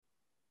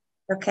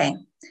Okay,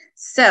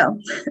 so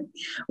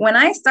when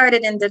I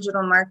started in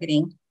digital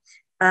marketing,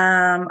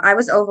 I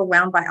was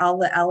overwhelmed by all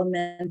the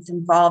elements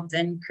involved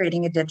in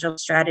creating a digital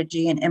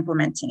strategy and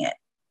implementing it.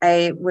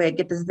 I would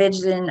get this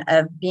vision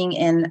of being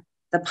in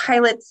the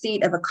pilot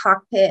seat of a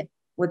cockpit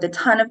with a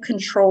ton of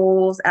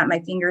controls at my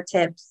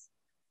fingertips,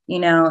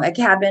 a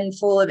cabin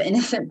full of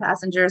innocent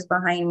passengers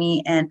behind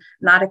me, and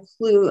not a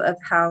clue of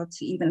how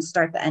to even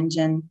start the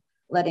engine,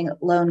 letting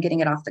alone getting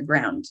it off the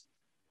ground.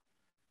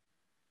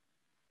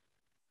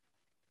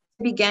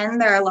 To begin,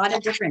 there are a lot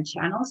of different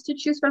channels to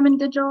choose from in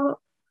digital.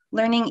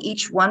 Learning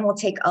each one will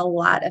take a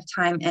lot of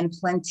time and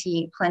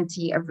plenty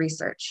of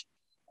research.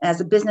 As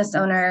a business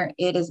owner,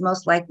 it is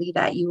most likely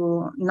that you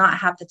will not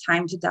have the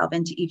time to delve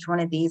into each one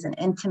of these and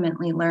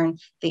intimately learn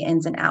the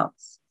ins and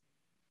outs.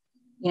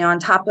 On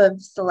top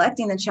of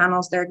selecting the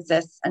channels, there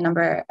exists a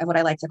number of what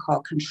I like to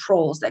call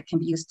controls that can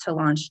be used to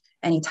launch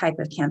any type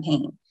of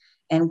campaign.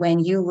 And when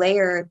you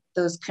layer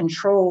those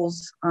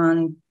controls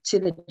onto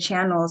the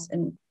channels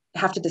and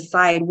have to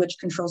decide which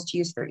controls to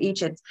use for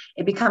each, it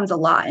becomes a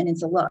lot, and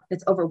it's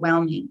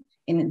overwhelming.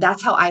 And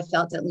that's how I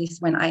felt, at least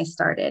when I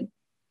started.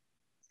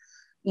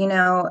 If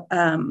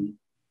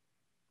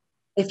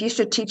you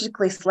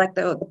strategically select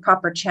the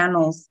proper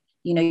channels,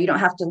 you don't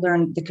have to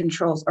learn the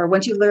controls, or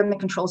once you learn the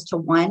controls to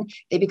one,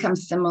 they become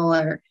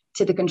similar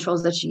to the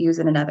controls that you use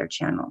in another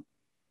channel.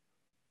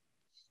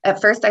 At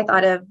first, I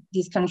thought of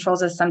these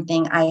controls as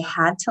something I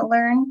had to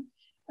learn,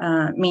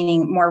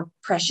 meaning more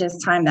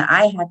precious time that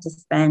I had to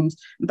spend.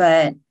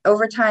 But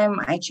over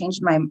time, I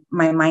changed my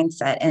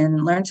mindset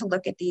and learned to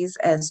look at these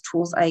as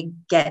tools I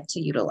get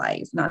to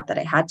utilize, not that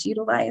I had to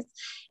utilize,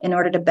 in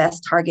order to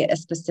best target a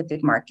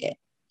specific market,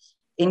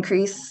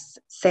 increase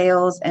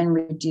sales, and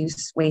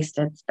reduce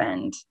wasted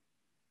spend.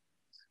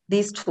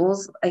 These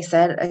tools, I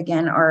said,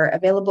 again, are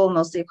available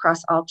mostly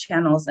across all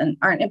channels and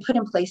aren't put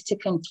in place to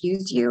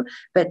confuse you,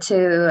 but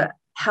to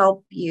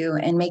help you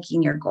in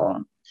making your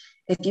goal.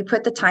 If you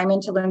put the time in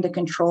to learn the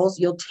controls,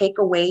 you'll take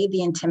away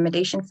the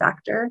intimidation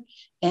factor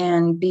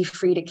and be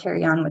free to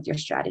carry on with your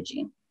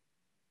strategy.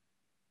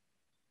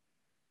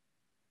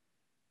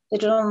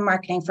 Digital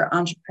marketing for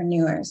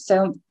entrepreneurs.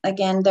 So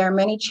again, there are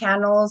many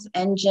channels,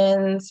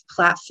 engines,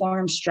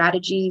 platforms,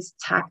 strategies,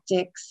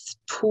 tactics,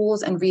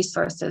 tools, and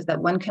resources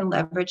that one can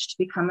leverage to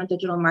become a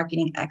digital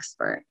marketing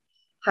expert.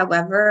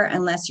 However,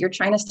 unless you're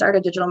trying to start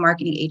a digital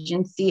marketing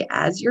agency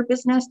as your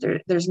business,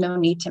 there's no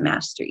need to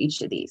master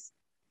each of these.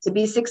 To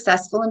be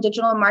successful in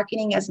digital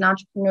marketing as an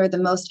entrepreneur, the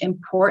most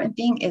important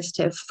thing is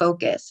to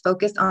focus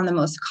on the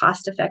most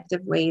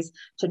cost-effective ways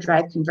to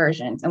drive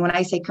conversions. And when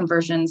I say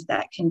conversions,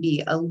 that can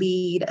be a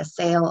lead, a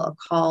sale, a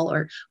call,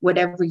 or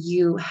whatever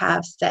you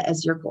have set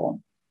as your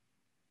goal.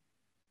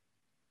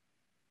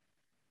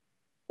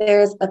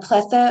 There's a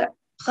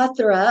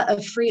plethora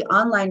of free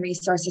online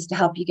resources to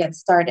help you get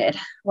started.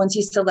 Once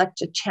you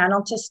select a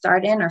channel to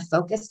start in or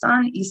focus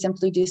on, you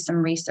simply do some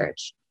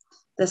research.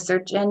 The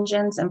search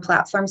engines and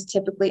platforms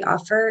typically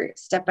offer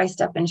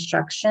step-by-step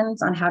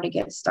instructions on how to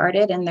get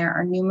started, and there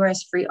are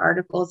numerous free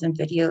articles and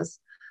videos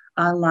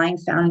online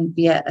found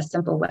via a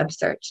simple web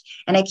search.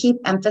 And I keep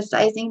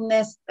emphasizing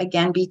this,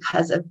 again,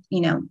 because of,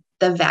 the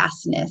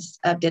vastness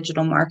of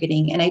digital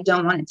marketing, and I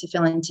don't want it to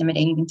feel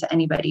intimidating to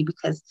anybody,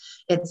 because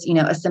it's,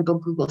 a simple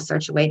Google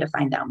search away to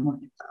find out more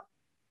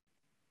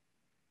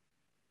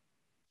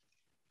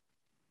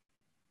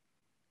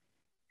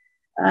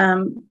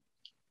info.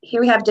 Here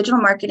we have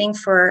digital marketing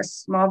for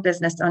small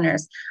business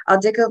owners. I'll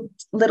dig a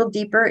little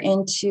deeper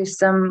into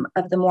some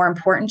of the more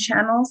important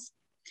channels.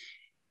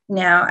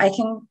 Now, I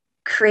can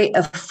create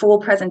a full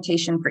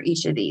presentation for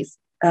each of these,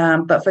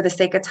 but for the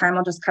sake of time,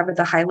 I'll just cover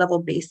the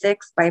high-level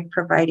basics by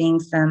providing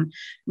some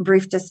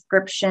brief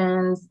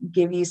descriptions,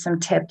 give you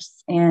some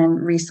tips and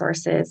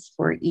resources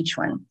for each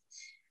one.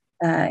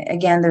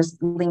 Again, there's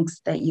links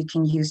that you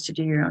can use to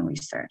do your own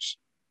research.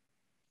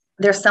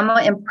 They're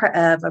somewhat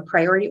of a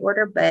priority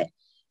order, but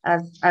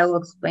as I will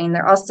explain,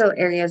 there are also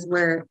areas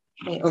where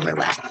they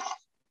overlap.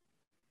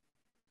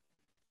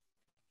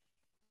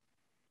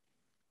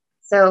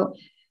 So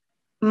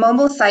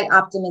mobile site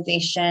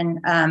optimization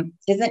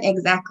isn't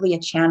exactly a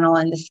channel,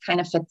 and this kind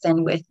of fits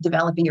in with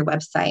developing your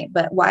website.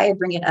 But why I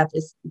bring it up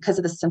is because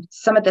of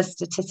some of the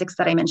statistics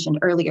that I mentioned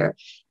earlier,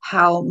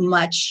 how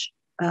much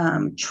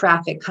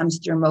traffic comes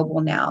through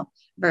mobile now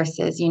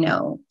versus,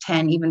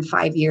 10, even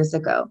 5 years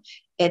ago.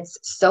 It's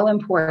so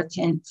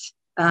important.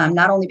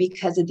 Not only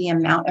because of the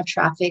amount of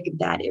traffic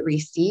that it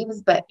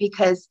receives, but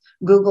because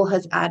Google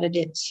has added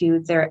it to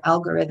their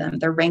algorithm,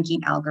 their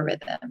ranking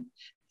algorithm.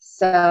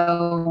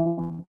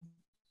 So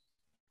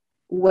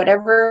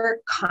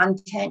whatever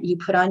content you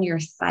put on your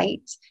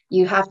site,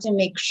 you have to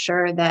make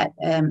sure that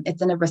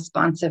it's in a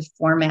responsive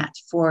format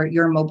for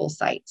your mobile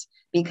site.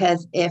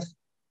 Because if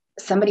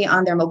somebody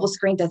on their mobile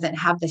screen doesn't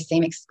have the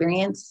same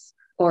experience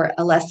or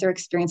a lesser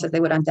experience as they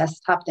would on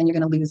desktop, then you're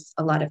going to lose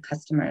a lot of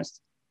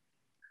customers.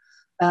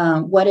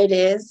 What it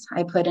is,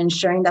 I put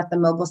ensuring that the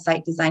mobile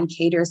site design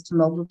caters to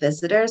mobile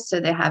visitors so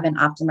they have an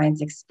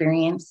optimized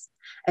experience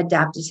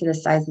adapted to the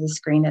size of the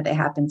screen that they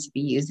happen to be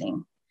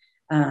using.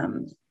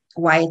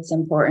 why it's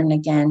important,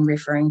 again,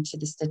 referring to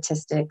the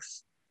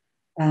statistics.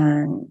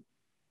 And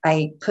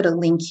I put a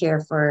link here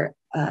for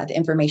the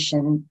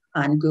information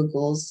on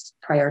Google's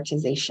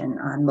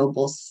prioritization on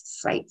mobile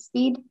site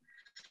speed.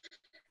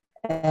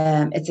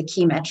 It's a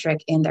key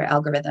metric in their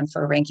algorithm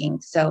for ranking.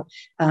 So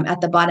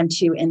at the bottom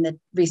too, in the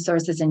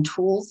resources and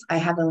tools, I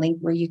have a link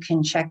where you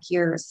can check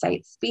your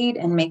site speed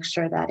and make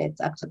sure that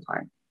it's up to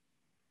par.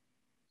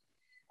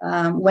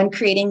 When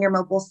creating your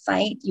mobile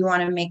site, you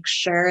want to make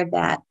sure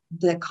that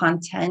the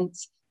content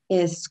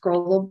is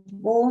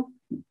scrollable,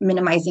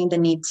 minimizing the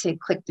need to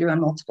click through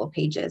on multiple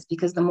pages,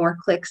 because the more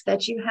clicks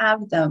that you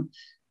have,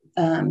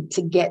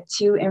 to get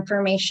to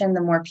information,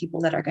 the more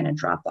people that are going to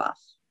drop off.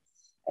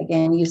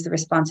 Again, use the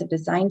responsive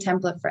design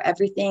template for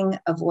everything.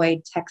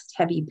 Avoid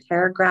text-heavy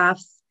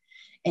paragraphs.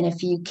 And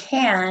if you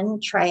can,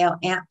 try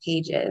out AMP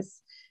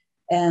pages,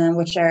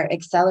 which are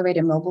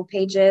accelerated mobile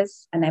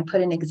pages. And I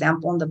put an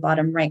example in the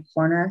bottom right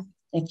corner.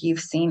 If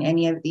you've seen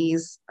any of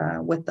these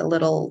with the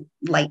little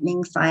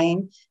lightning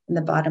sign in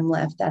the bottom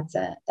left, that's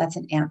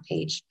an AMP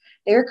page.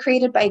 They were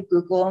created by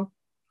Google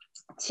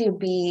to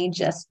be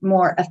just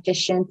more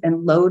efficient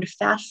and load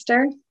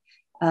faster.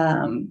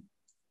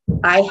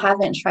 I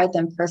haven't tried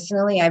them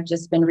personally. I've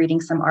just been reading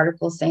some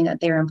articles saying that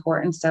they're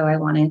important. So I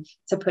wanted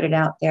to put it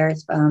out there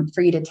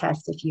for you to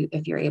test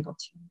if you're able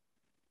to.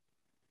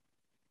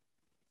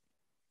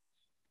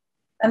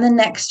 And the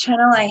next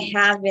channel I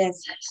have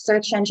is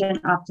search engine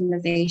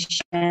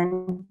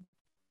optimization.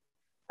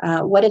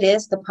 What it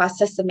is, the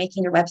process of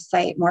making your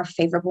website more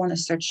favorable in the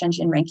search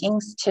engine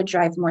rankings to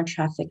drive more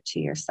traffic to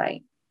your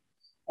site.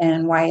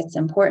 And why it's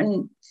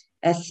important.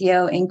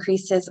 SEO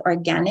increases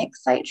organic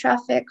site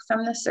traffic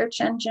from the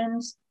search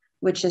engines,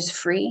 which is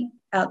free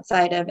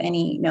outside of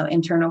any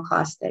internal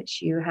cost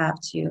that you have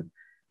to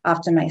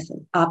optimize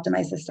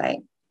the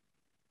site.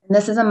 And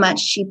this is a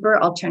much cheaper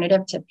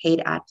alternative to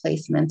paid ad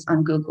placements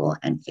on Google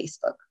and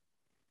Facebook.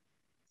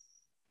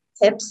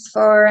 Tips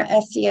for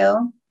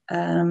SEO.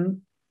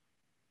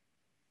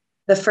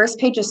 The first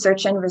page of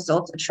search end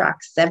results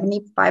attracts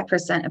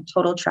 75% of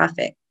total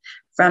traffic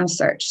from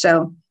search.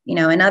 So,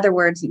 in other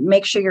words,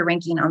 make sure you're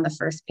ranking on the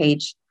first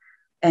page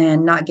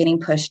and not getting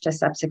pushed to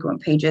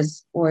subsequent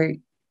pages, or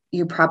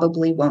you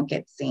probably won't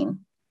get seen.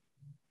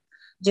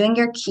 Doing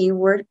your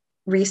keyword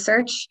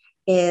research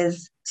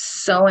is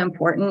so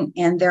important,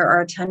 and there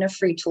are a ton of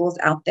free tools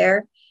out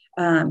there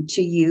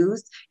to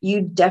use.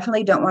 You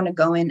definitely don't want to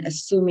go in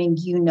assuming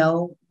you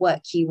know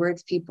what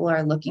keywords people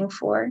are looking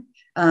for.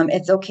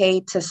 It's okay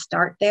to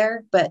start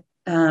there, but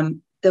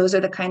those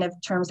are the kind of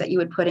terms that you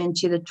would put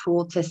into the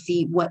tool to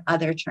see what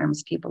other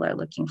terms people are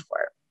looking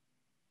for.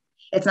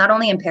 It's not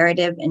only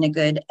imperative in a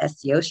good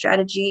SEO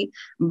strategy,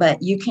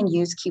 but you can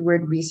use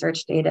keyword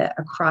research data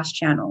across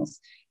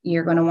channels.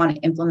 You're going to want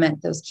to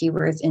implement those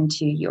keywords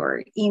into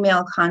your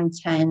email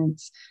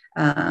content,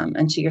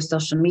 into your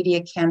social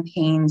media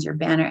campaigns, your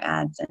banner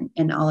ads,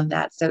 and all of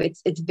that. So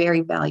it's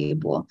very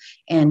valuable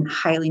and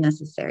highly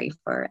necessary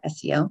for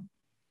SEO.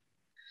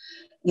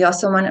 You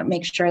also want to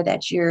make sure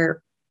that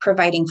you're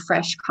providing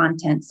fresh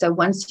content. So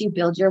once you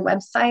build your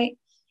website,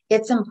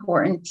 it's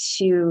important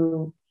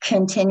to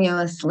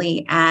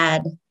continuously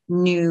add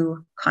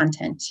new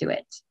content to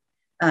it.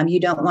 You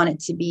don't want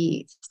it to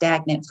be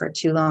stagnant for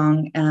too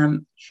long.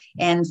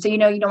 And so, you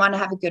don't want to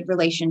have a good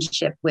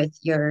relationship with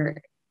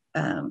your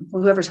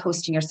whoever's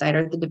hosting your site,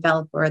 or the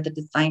developer or the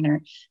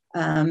designer.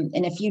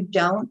 And if you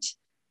don't,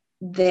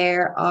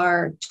 there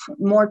are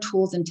more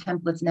tools and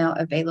templates now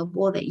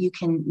available that you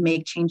can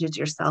make changes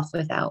yourself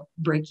without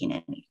breaking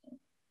anything.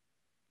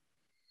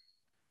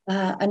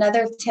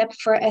 Another tip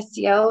for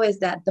SEO is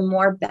that the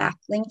more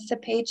backlinks a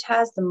page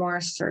has, the more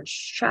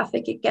search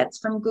traffic it gets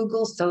from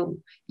Google. So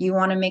you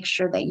want to make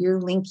sure that you're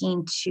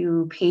linking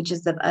to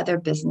pages of other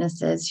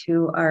businesses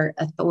who are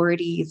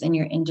authorities in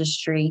your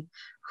industry,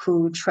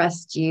 who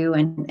trust you,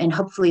 and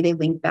hopefully they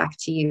link back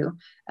to you.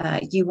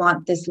 You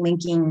want this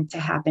linking to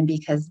happen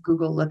because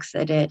Google looks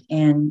at it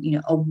and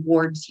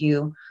awards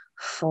you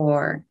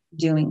for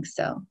doing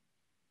so.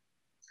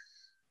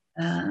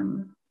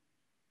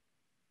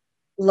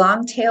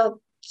 Long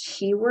tail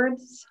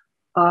keywords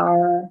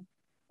are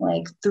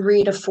like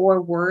 3 to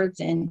 4 words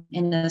in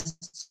a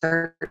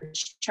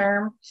search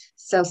term.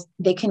 So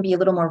they can be a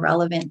little more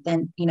relevant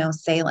than,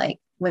 say like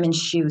women's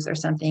shoes or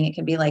something. It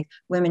can be like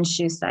women's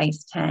shoe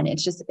size 10.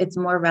 It's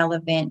more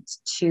relevant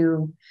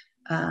to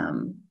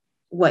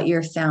what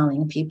you're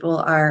selling. People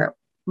are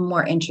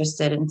more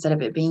interested instead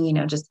of it being,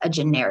 just a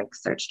generic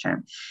search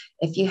term.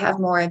 If you have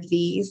more of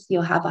these,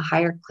 you'll have a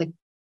higher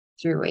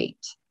click-through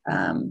rate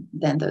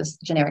than those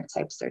generic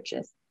type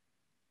searches.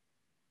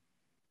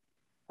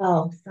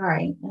 Oh,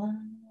 sorry.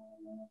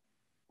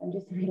 I'm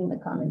just reading the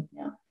comments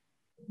now.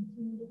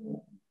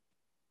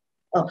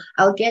 Oh,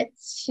 I'll get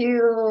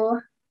to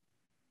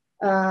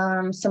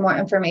some more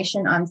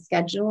information on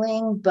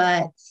scheduling,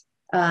 but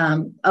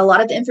a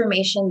lot of the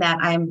information that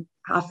I'm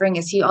offering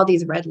is, see all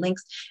these red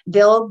links,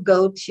 they'll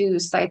go to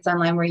sites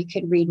online where you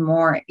could read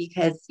more,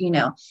 because,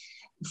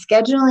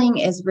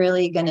 scheduling is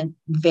really going to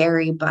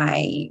vary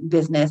by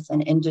business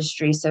and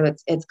industry. So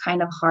it's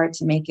kind of hard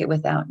to make it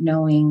without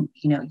knowing,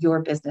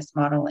 your business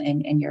model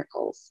and your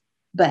goals.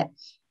 But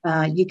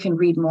you can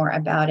read more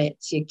about it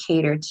to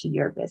cater to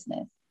your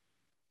business.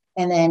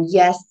 And then,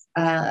 yes,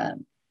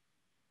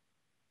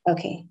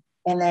 okay.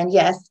 And then,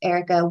 yes,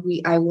 Erica,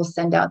 I will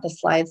send out the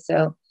slides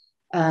so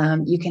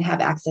you can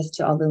have access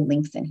to all the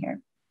links in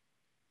here.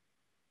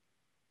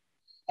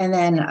 And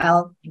then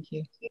thank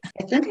you.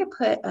 I think I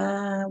put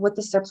what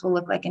the steps will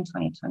look like in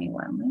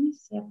 2021. Let me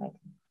see if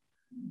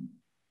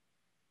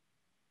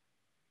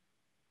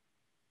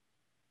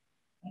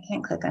I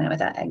can't click on it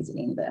without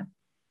exiting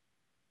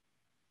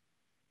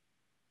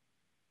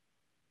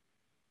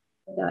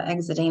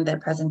the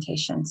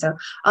presentation. So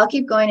I'll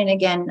keep going. And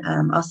again,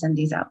 I'll send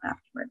these out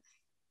afterwards.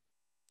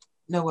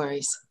 No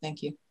worries.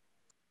 Thank you.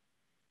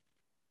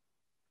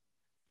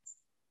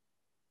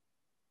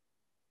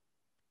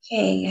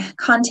 Okay,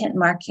 content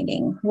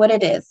marketing, what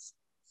it is.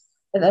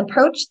 An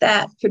approach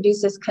that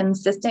produces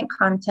consistent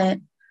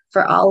content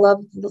for all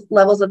of the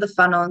levels of the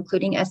funnel,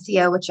 including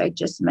SEO, which I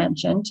just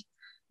mentioned,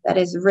 that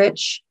is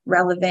rich,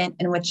 relevant,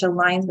 and which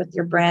aligns with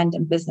your brand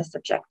and business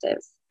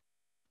objectives.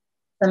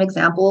 Some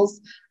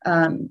examples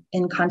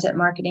in content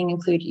marketing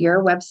include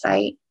your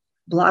website,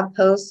 blog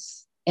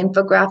posts,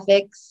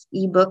 infographics,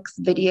 ebooks,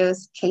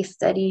 videos, case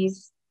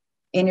studies,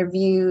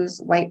 interviews,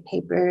 white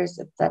papers,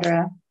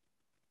 etc.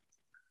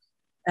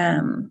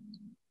 And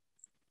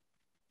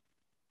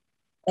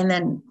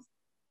then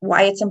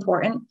why it's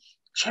important.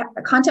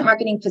 Content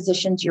marketing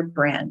positions your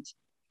brand.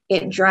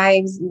 It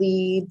drives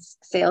leads,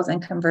 sales,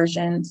 and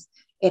conversions.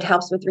 It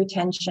helps with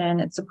retention.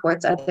 It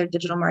supports other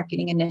digital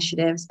marketing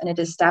initiatives, and it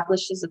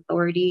establishes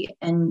authority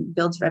and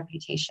builds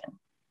reputation.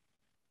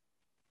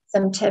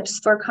 Some tips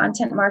for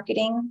content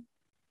marketing: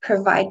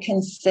 provide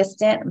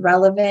consistent,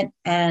 relevant,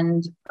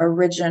 and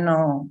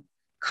original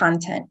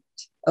content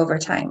over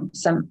time.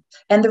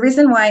 And the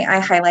reason why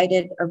I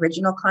highlighted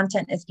original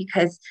content is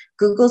because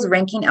Google's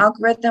ranking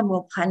algorithm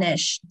will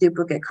punish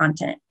duplicate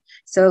content.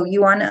 So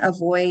you want to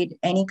avoid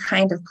any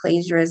kind of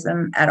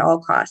plagiarism at all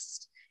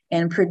costs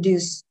and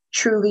produce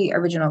truly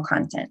original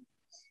content.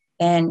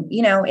 And,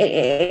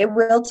 it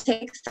will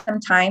take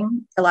some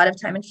time, a lot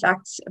of time, in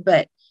fact,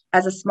 but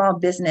as a small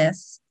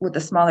business with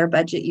a smaller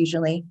budget,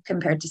 usually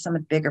compared to some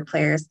of the bigger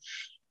players,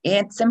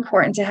 it's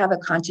important to have a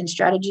content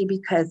strategy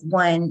because,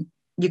 one,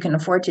 you can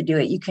afford to do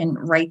it. You can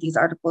write these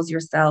articles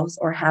yourselves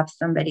or have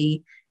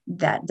somebody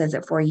that does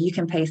it for you. You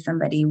can pay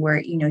somebody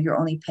where, you're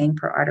only paying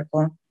per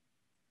article.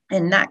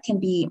 And that can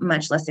be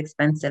much less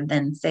expensive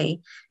than, say,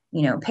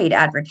 paid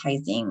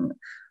advertising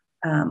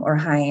or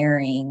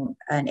hiring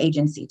an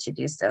agency to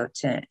do so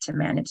to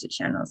manage the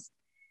channels.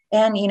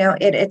 And,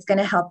 it's going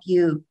to help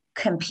you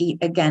compete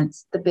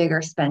against the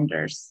bigger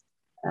spenders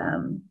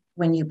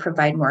when you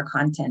provide more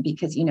content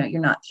because,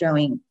 you're not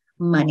throwing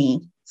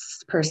money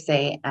per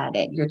se at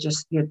it.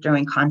 You're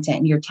throwing content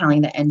and you're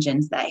telling the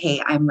engines that, hey,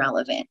 I'm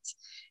relevant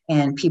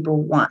and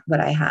people want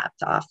what I have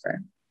to offer.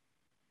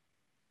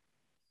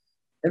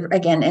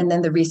 Again, and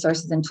then the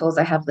resources and tools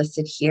I have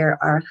listed here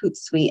are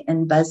Hootsuite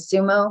and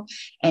BuzzSumo.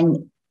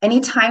 And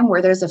anytime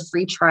where there's a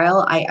free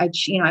trial, I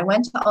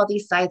went to all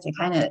these sites. I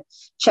kind of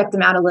checked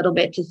them out a little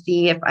bit to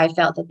see if I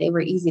felt that they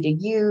were easy to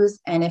use.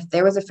 And if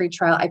there was a free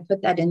trial, I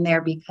put that in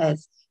there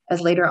because,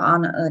 as later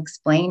on I'll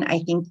explain, I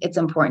think it's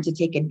important to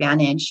take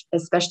advantage,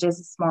 especially as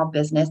a small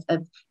business,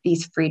 of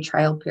these free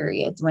trial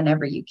periods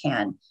whenever you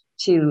can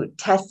to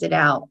test it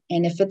out.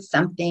 And if it's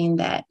something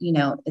that,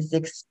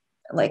 is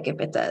like if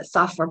it's a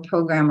software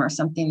program or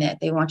something that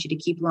they want you to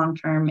keep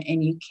long-term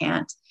and you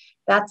can't,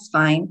 that's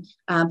fine.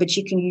 But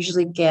you can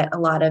usually get a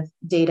lot of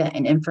data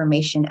and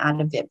information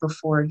out of it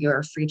before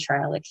your free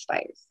trial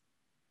expires.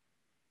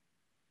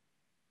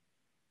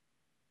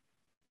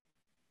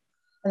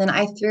 And then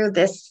I threw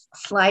this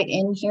slide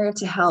in here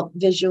to help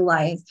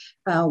visualize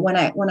what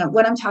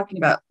I'm talking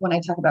about when I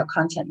talk about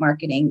content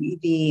marketing,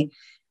 the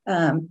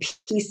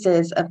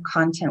pieces of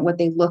content, what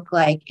they look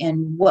like,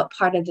 and what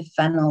part of the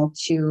funnel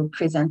to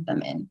present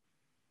them in.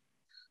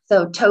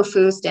 So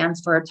TOFU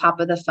stands for top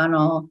of the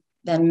funnel,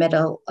 then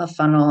middle of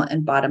funnel,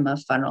 and bottom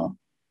of funnel.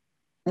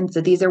 And so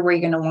these are where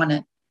you're going to want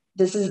to,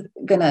 this is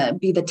going to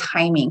be the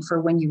timing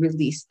for when you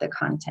release the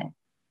content.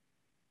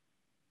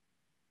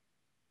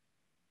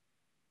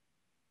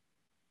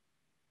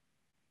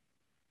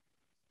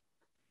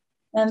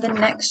 And the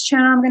next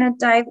channel I'm going to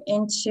dive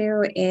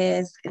into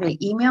is the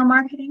email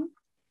marketing.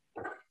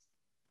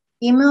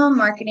 Email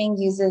marketing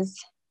uses,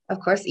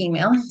 of course,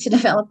 email to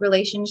develop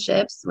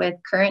relationships with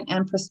current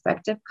and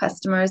prospective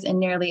customers in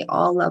nearly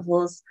all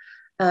levels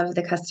of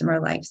the customer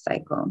life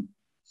cycle.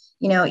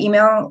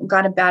 Email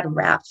got a bad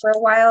rap for a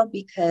while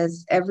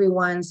because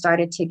everyone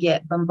started to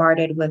get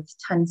bombarded with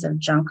tons of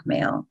junk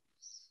mail.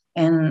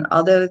 And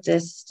although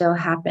this still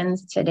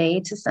happens today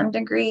to some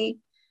degree,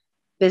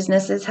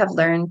 businesses have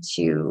learned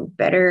to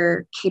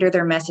better cater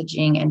their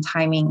messaging and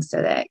timing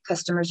so that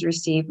customers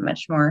receive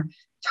much more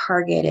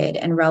targeted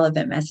and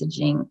relevant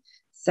messaging.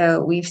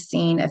 So we've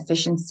seen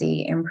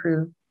efficiency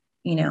improve,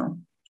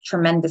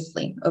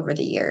 tremendously over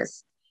the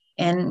years.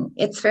 and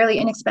it's fairly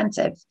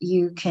inexpensive.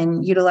 You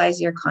can utilize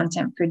your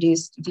content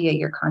produced via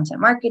your content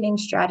marketing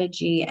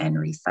strategy and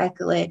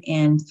recycle it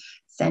and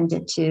send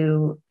it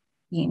to,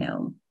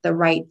 the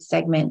right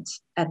segment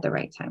at the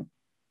right time.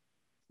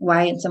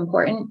 Why it's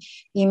important: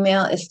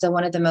 email is still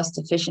one of the most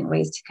efficient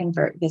ways to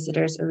convert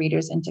visitors or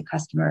readers into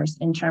customers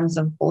in terms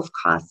of both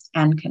cost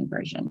and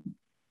conversion.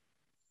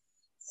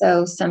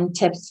 So some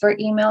tips for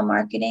email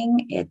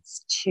marketing: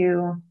 it's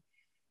to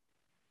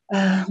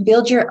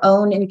build your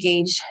own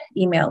engaged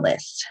email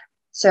list.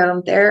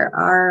 So there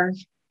are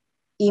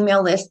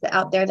email lists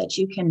out there that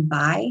you can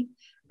buy,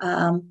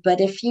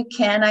 but if you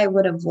can, I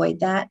would avoid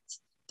that,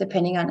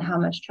 depending on how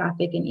much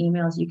traffic and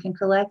emails you can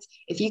collect.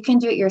 If you can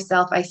do it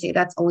yourself, I say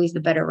that's always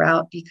the better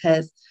route,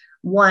 because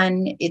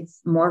one,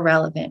 it's more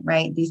relevant,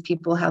 right? These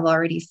people have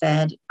already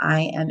said,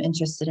 I am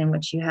interested in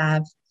what you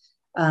have.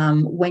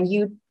 When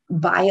you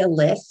buy a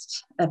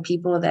list of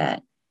people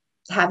that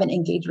haven't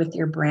engaged with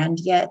your brand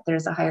yet,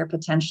 there's a higher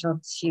potential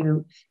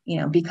to,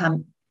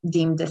 become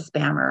deemed a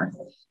spammer,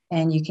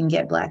 and you can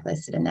get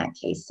blacklisted in that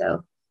case.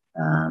 So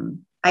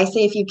I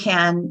say, if you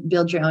can,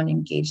 build your own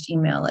engaged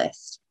email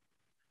list.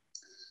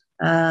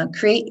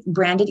 Create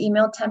branded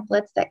email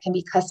templates that can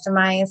be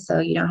customized, so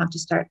you don't have to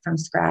start from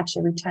scratch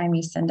every time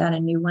you send out a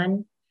new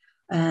one.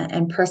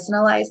 And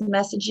personalized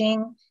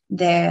messaging.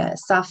 The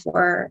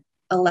software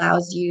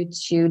allows you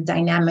to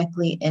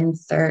dynamically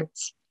insert,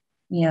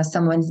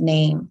 someone's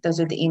name. Those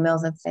are the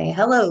emails that say,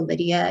 hello,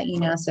 Lydia,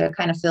 so it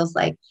kind of feels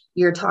like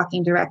you're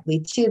talking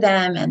directly to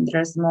them, and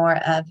there's more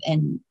of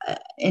an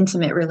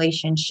intimate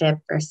relationship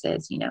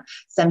versus,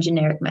 some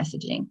generic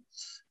messaging.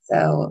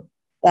 So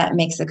that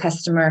makes a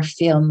customer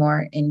feel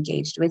more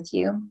engaged with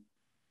you.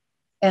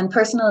 And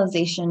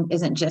personalization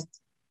isn't just,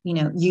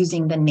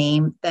 using the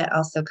name. That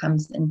also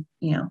comes in,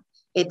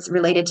 it's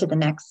related to the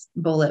next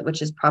bullet,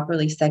 which is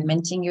properly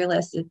segmenting your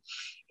list.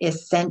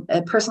 Is sent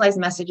a personalized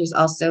message is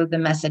also the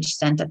message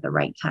sent at the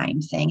right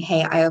time, saying,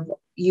 hey,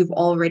 you've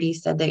already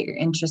said that you're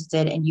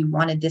interested and you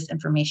wanted this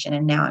information,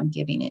 and now I'm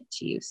giving it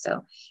to you.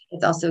 So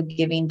it's also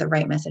giving the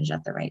right message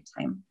at the right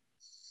time.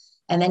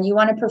 And then you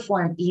want to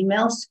perform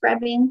email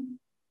scrubbing.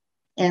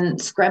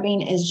 And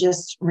scrubbing is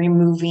just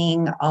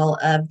removing all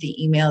of the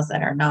emails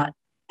that are not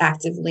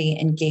actively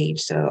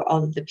engaged. So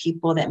all of the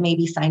people that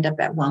maybe signed up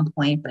at one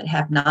point but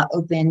have not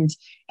opened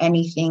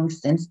anything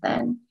since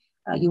then.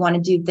 You want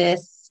to do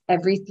this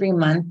every 3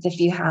 months if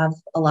you have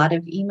a lot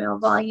of email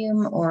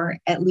volume, or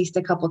at least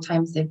a couple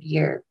times a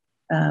year,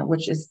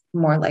 which is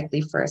more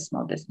likely for a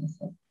small business.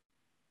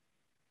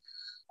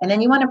 And then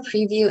you want to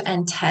preview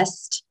and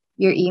test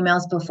your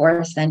emails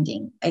before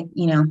sending.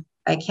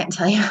 I can't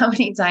tell you how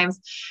many times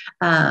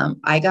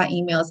I got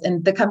emails,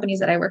 and the companies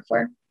that I work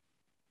for,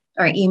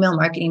 our email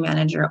marketing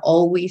manager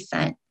always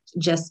sent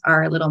just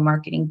our little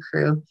marketing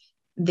crew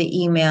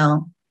the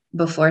email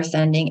before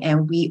sending,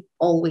 and we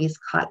always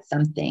caught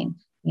something,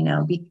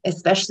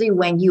 especially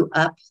when you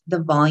up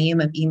the volume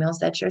of emails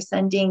that you're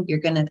sending, you're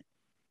going to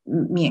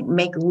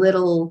make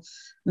little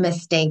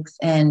mistakes,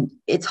 and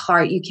it's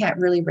hard. You can't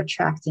really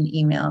retract an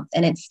email,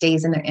 and it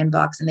stays in their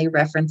inbox and they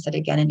reference it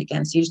again and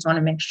again. So you just want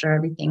to make sure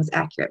everything's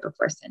accurate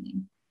before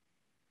sending.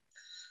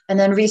 And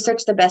then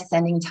research the best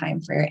sending time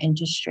for your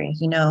industry.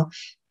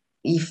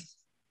 If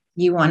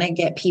you want to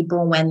get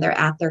people when they're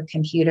at their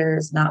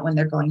computers, not when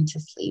they're going to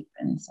sleep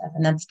and stuff.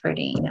 And that's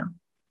pretty,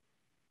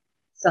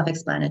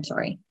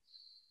 self-explanatory.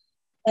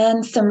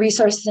 And some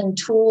resources and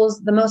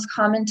tools. The most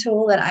common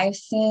tool that I've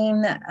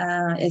seen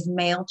is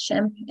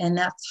MailChimp, and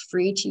that's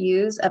free to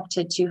use up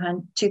to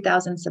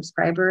 2,000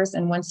 subscribers.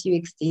 And once you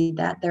exceed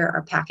that, there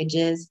are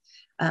packages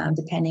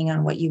depending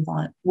on what you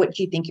want, what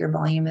you think your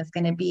volume is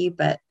going to be.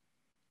 But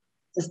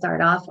to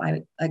start off,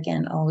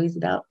 again, always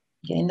about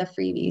getting the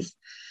freebies.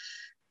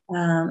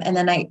 And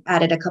then I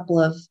added a couple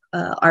of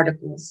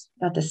articles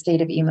about the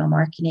state of email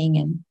marketing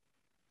and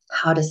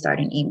how to start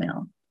an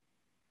email.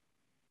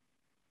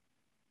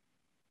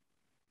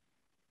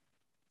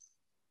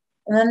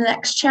 And then the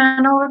next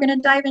channel we're going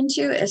to dive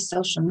into is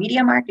social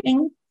media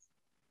marketing.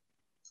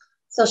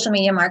 Social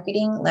media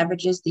marketing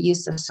leverages the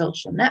use of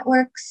social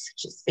networks,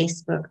 such as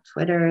Facebook,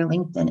 Twitter,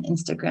 LinkedIn,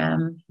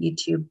 Instagram,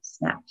 YouTube,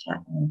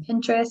 Snapchat, and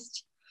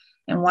Pinterest.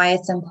 And why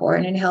it's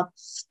important: it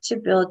helps to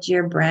build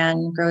your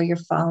brand, grow your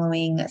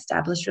following,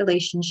 establish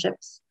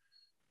relationships,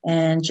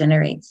 and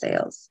generate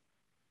sales.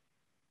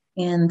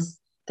 And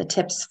the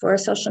tips for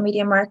social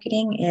media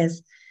marketing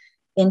is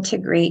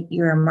integrate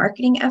your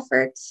marketing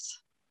efforts,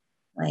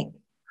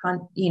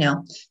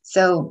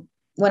 so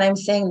what I'm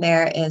saying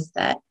there is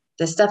that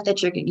the stuff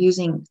that you're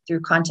using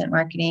through content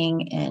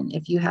marketing, and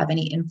if you have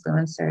any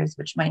influencers,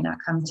 which might not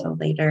come till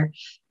later,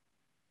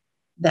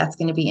 that's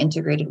going to be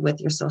integrated with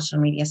your social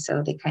media.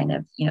 So they kind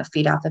of,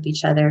 feed off of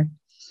each other.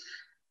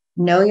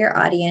 Know your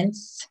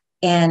audience.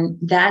 And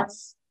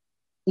that's,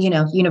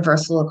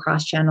 universal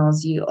across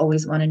channels. You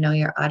always want to know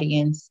your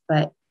audience.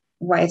 But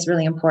why it's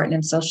really important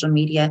in social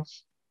media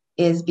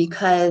is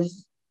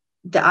because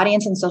the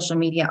audience in social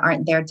media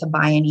aren't there to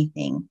buy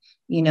anything.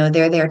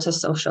 They're there to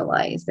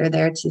socialize. They're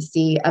there to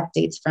see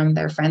updates from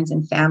their friends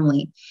and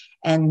family.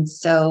 And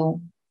so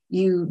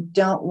you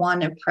don't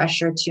want to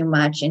pressure too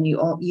much, and you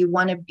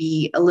want to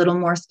be a little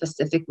more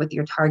specific with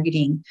your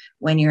targeting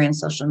when you're in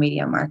social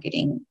media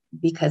marketing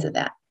because of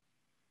that.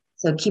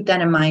 So keep that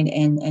in mind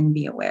and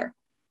be aware.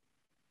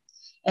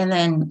 And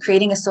then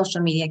creating a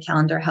social media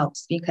calendar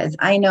helps, because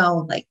I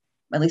know, like,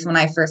 at least when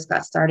I first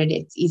got started,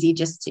 it's easy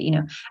just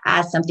to,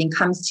 as something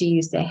comes to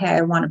you, say, hey,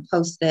 I want to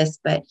post this,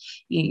 but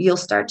you'll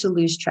start to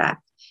lose track.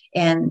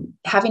 And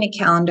having a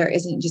calendar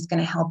isn't just going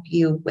to help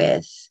you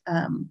with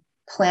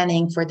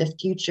planning for the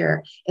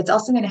future. It's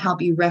also going to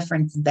help you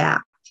reference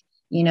back.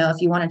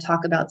 If you want to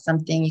talk about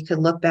something, you could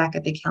look back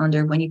at the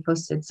calendar when you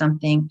posted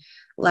something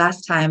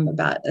last time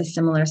about a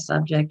similar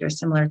subject or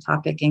similar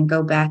topic, and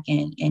go back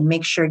and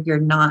make sure you're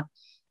not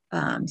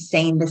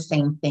saying the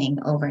same thing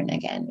over and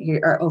again,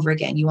 or over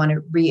again. You want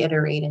to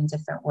reiterate in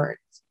different words.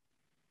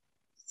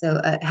 So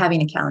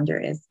having a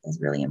calendar is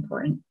really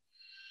important.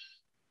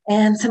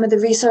 And some of the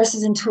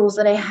resources and tools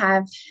that I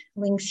have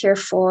links here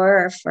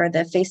for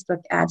the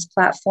Facebook ads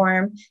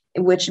platform,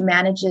 which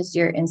manages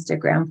your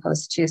Instagram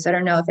posts too. So I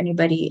don't know if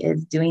anybody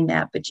is doing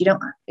that, but you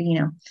don't,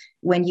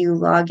 when you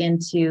log in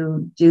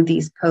to do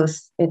these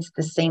posts, it's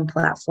the same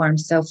platform.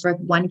 So for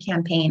one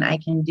campaign, I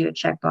can do a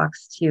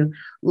checkbox to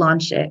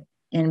launch it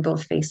in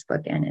both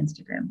Facebook and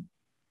Instagram.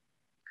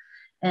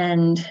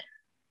 And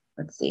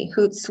let's see,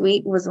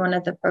 Hootsuite was one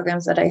of the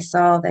programs that I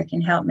saw that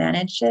can help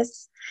manage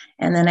this.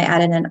 And then I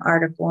added an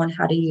article on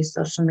how to use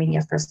social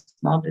media for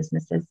small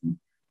businesses and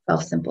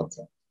 12 simple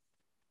tips.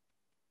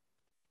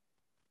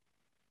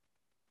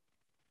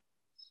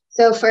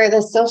 So for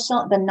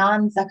the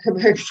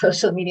non-Zuckerberg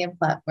social media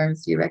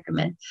platforms, do you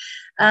recommend?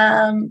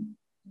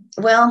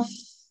 Well,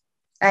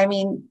 I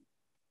mean,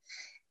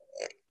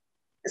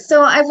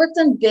 so I've worked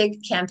on big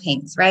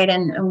campaigns, right?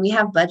 And we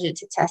have budget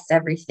to test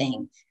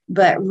everything.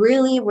 But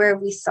really where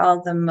we saw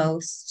the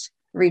most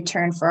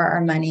return for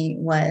our money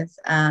was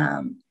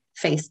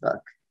Facebook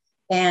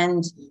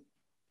and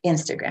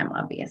Instagram,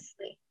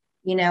 obviously.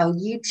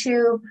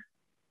 YouTube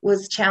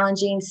was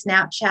challenging.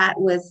 Snapchat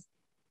was,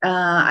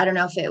 I don't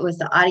know if it was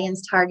the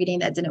audience targeting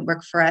that didn't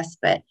work for us,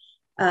 but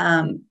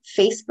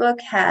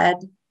Facebook had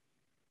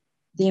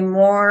the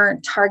more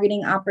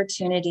targeting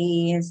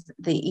opportunities,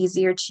 the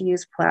easier to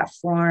use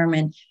platform.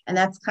 And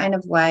that's kind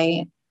of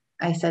why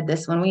I said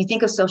this one. When you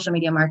think of social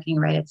media marketing,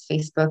 right, it's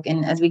Facebook.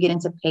 And as we get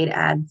into paid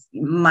ads,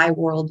 my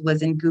world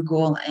was in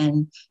Google.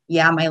 And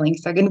yeah, my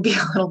links are going to be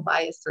a little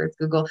biased towards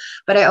Google.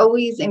 But I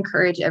always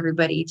encourage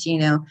everybody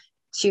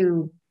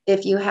to,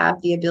 if you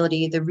have the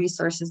ability, the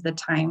resources, the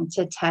time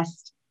to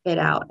test it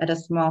out at a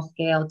small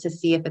scale to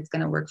see if it's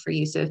going to work for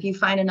you. So if you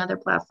find another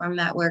platform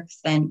that works,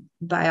 then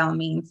by all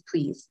means,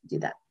 please do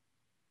that.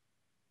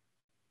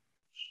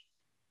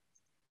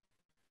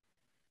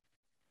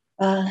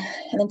 And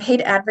then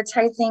paid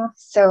advertising.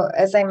 So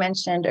as I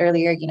mentioned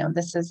earlier,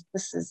 this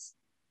is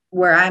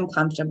where I'm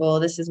comfortable.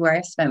 This is where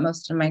I've spent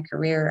most of my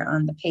career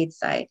on the paid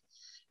side.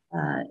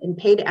 And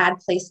paid ad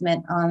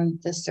placement on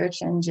the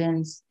search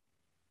engines.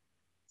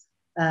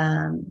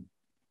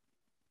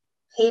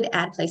 Paid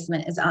ad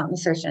placement is on the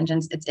search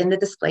engines. It's in the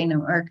display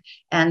network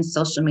and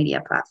social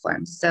media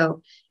platforms.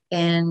 So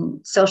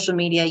in social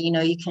media,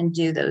 you can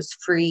do those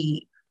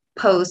free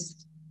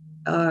posts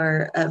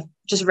or of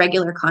just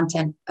regular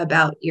content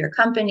about your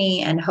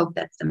company and hope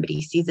that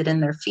somebody sees it in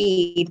their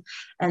feed.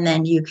 And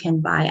then you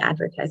can buy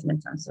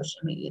advertisements on social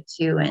media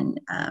too, and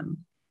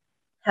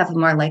have a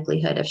more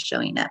likelihood of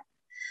showing up.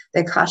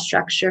 The cost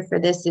structure for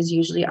this is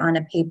usually on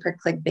a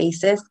pay-per-click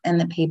basis, and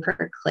the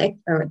pay-per-click,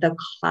 or the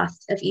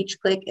cost of each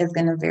click, is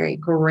going to vary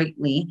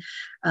greatly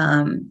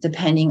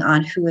depending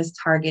on who is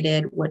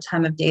targeted, what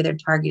time of day they're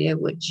targeted,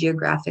 what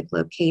geographic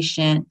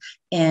location,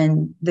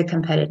 and the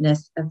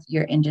competitiveness of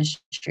your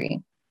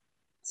industry.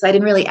 So I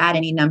didn't really add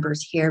any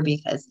numbers here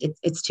because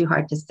it's too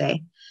hard to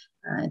say.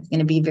 It's going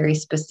to be very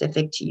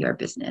specific to your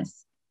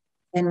business.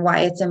 And why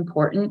it's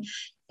important,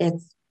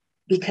 it's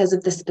because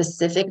of the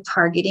specific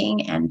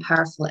targeting and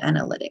powerful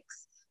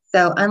analytics.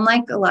 So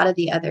unlike a lot of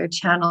the other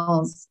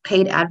channels,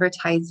 paid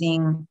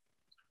advertising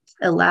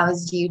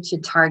allows you to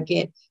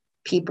target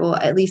people,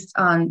 at least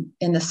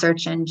in the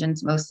search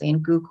engines, mostly in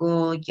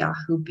Google,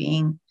 Yahoo,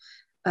 Bing,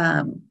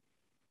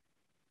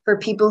 for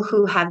people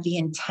who have the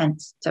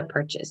intent to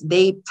purchase.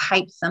 They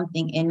type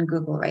something in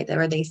Google, right,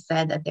 or they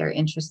said that they're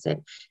interested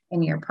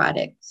in your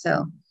product.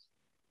 So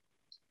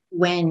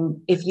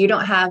if you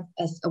don't have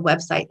a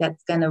website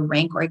that's going to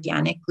rank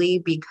organically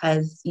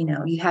because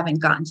you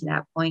haven't gotten to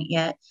that point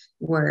yet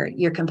where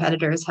your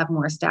competitors have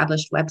more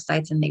established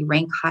websites and they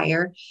rank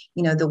higher,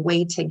 the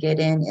way to get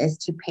in is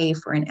to pay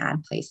for an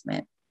ad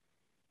placement.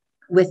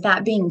 With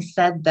that being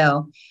said,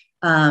 though,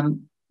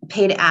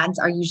 paid ads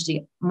are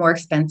usually more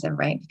expensive,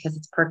 right? Because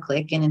it's per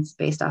click and it's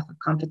based off of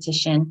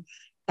competition.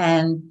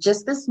 And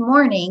just this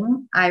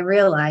morning, I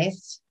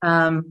realized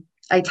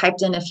I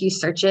typed in a few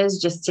searches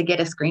just to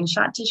get a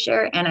screenshot to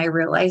share, and I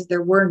realized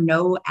there were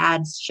no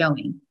ads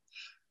showing.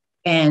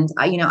 And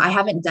I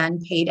haven't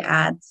done paid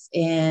ads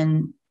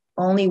in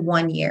only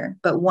 1 year,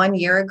 but 1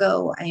 year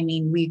ago,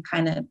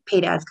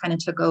 paid ads kind of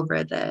took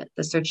over the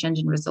search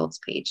engine results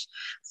page.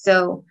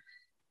 So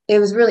it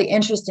was really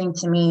interesting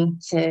to me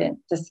to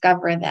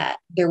discover that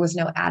there was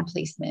no ad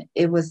placement.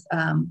 It was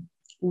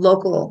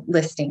local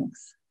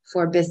listings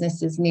for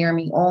businesses near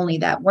me only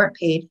that weren't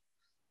paid.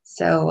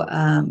 So,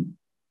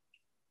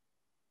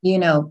 you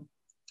know,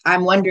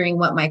 I'm wondering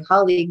what my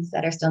colleagues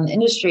that are still in the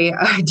industry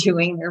are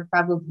doing. They're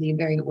probably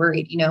very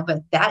worried,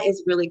 but that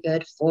is really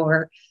good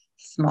for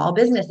small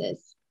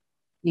businesses,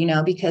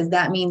 because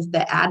that means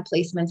the ad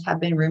placements have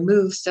been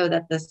removed so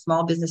that the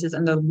small businesses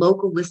and the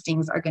local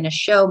listings are going to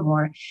show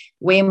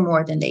way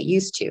more than they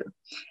used to.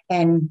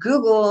 And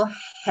Google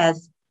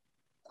has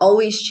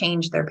always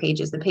changed their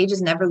pages. The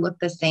pages never look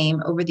the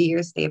same. Over the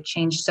years, they have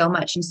changed so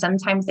much, and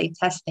sometimes they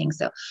test things.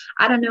 So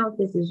I don't know if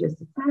this is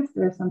just a test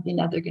or something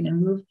that they're going to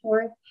move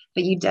towards,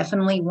 but you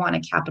definitely want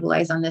to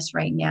capitalize on this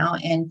right now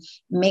and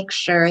make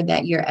sure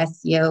that your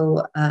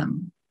SEO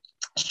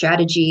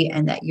strategy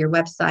and that your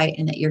website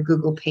and that your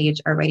Google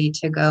page are ready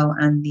to go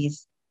on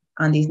these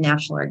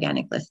national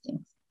organic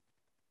listings.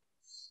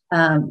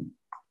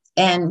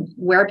 And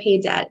where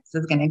paid ads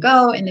is going to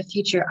go in the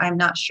future, I'm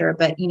not sure.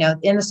 But,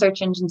 in the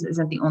search engines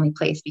isn't the only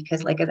place,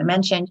 because like as I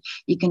mentioned,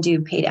 you can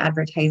do paid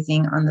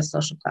advertising on the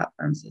social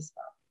platforms as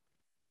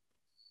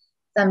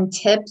well. Some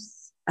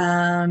tips,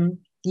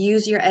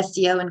 use your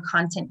SEO and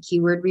content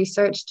keyword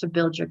research to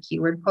build your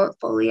keyword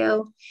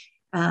portfolio.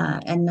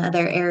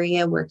 Another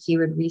area where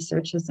keyword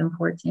research is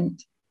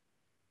important.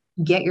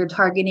 Get your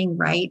targeting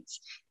right.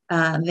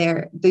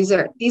 These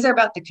are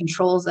about the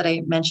controls that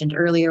I mentioned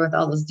earlier with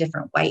all those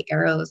different white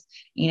arrows.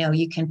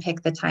 You can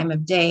pick the time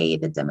of day,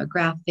 the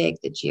demographic,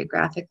 the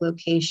geographic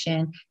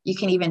location. You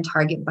can even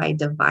target by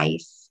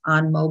device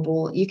on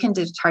mobile. You can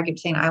just target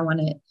saying, I want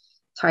to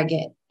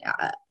target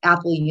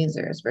Apple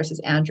users versus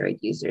Android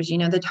users.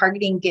 The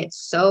targeting gets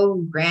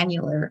so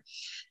granular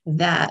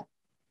that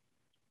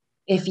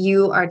if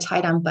you are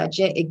tight on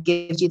budget, it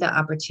gives you the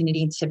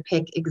opportunity to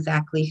pick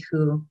exactly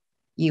who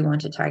you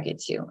want to target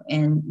to.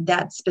 And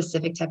that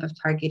specific type of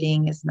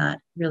targeting is not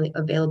really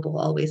available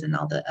always in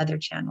all the other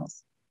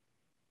channels.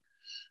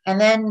 And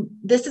then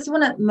this is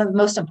one of the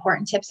most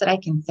important tips that I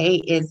can say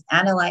is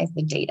analyze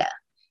the data,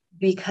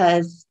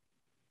 because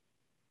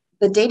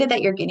the data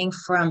that you're getting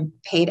from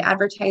paid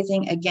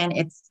advertising, again,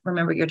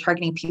 remember, you're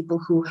targeting people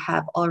who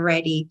have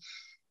already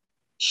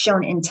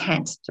shown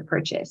intent to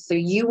purchase. So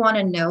you want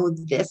to know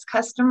this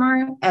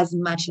customer as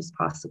much as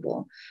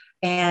possible.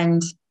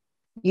 And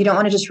you don't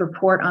want to just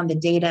report on the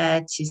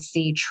data to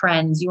see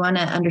trends. You want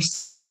to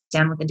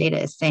understand what the data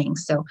is saying.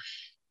 So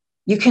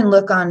you can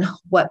look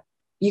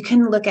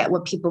at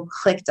what people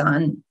clicked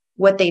on,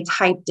 what they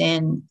typed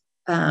in.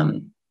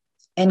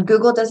 And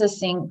Google does this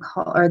thing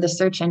or the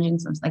search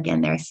engines,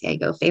 again, there I see I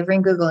go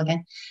favoring Google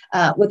again.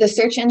 What the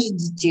search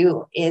engines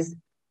do is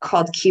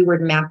called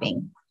keyword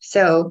mapping.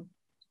 So,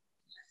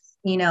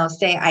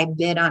 say I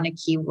bid on a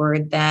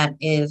keyword that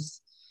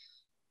is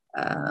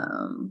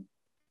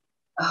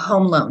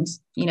home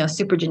loans,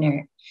 super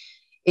generic.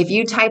 If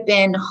you type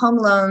in home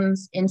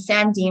loans in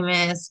San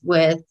Dimas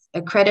with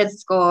a credit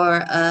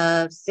score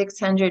of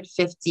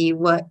 650,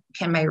 what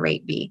can my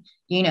rate be?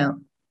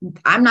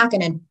 I'm not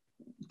going to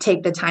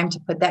take the time to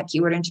put that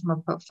keyword into my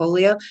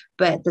portfolio,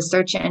 but the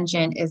search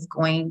engine is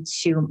going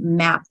to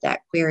map that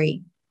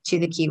query to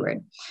the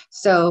keyword.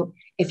 So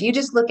if you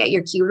just look at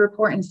your keyword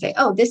report and say,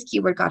 oh, this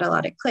keyword got a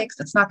lot of clicks,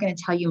 that's not going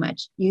to tell you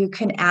much. You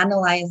can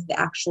analyze the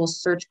actual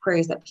search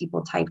queries that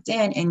people typed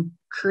in and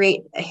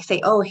say,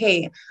 oh,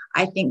 hey,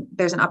 I think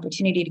there's an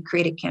opportunity to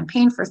create a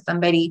campaign for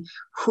somebody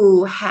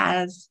who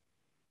has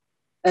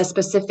a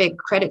specific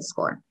credit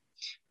score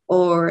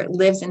or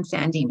lives in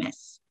San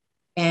Dimas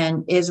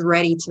and is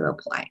ready to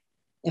apply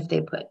if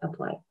they put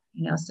apply,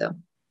 so.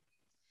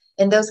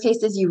 In those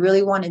cases, you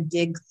really want to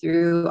dig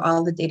through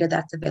all the data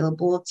that's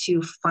available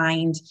to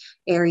find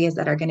areas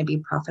that are going to be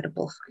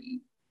profitable for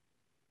you.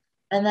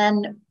 And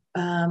then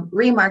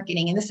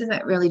remarketing, and this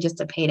isn't really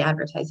just a paid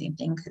advertising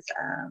thing, because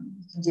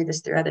you can do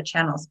this through other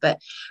channels, but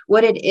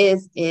what it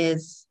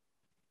is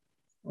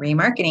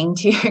remarketing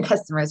to your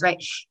customers,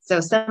 right?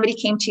 So somebody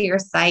came to your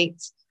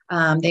site,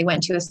 they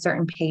went to a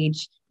certain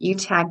page, you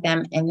tag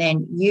them, and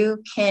then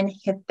you can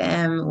hit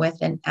them with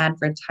an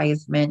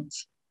advertisement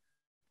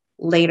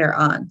later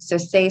on. So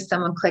say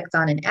someone clicked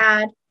on an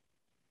ad,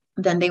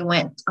 then they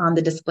went on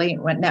the display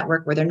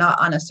network where they're not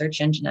on a search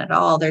engine at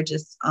all. They're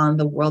just on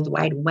the World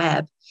Wide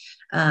Web.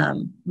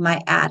 My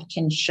ad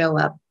can show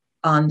up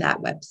on that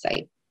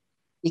website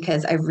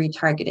because I've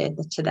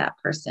retargeted to that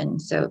person.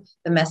 So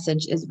the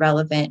message is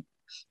relevant.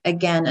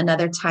 Again,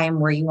 another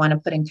time where you want to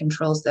put in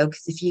controls though,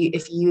 because if you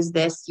use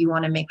this, you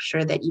want to make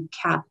sure that you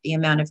cap the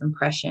amount of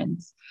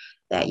impressions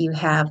that you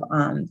have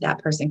on that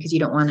person, because you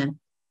don't want to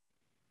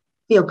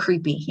feel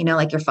creepy,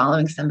 like you're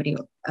following somebody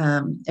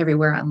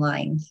everywhere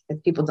online,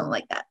 because people don't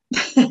like that.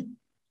 And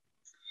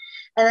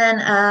then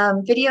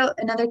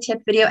another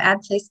tip, video ad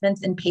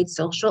placements in paid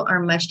social are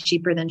much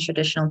cheaper than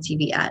traditional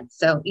TV ads.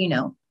 So,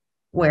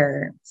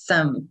 where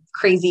some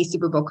crazy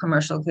Super Bowl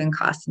commercial can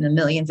cost in the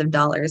millions of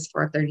dollars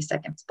for a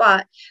 30-second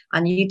spot,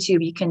 on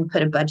YouTube, you can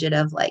put a budget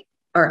of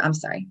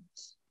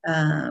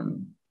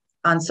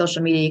on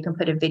social media, you can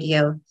put a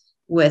video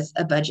with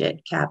a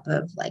budget cap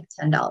of like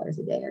 $10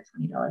 a day or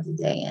 $20 a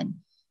day. And,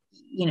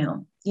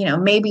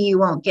 maybe you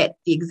won't get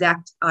the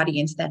exact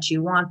audience that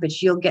you want,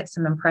 but you'll get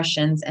some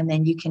impressions, and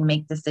then you can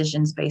make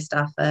decisions based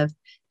off of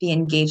the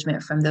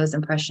engagement from those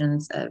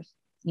impressions of,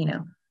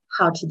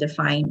 how to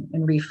define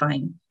and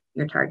refine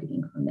your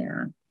targeting from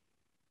there on.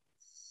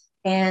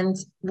 And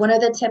one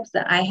of the tips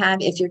that I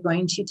have, if you're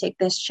going to take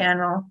this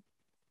channel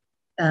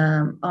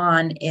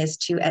on, is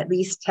to at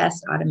least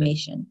test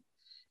automation.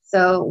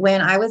 So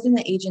when I was in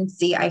the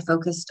agency, I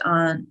focused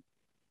on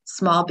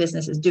small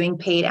businesses, doing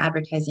paid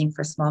advertising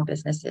for small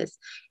businesses.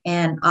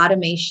 And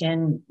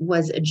automation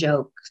was a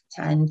joke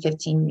 10,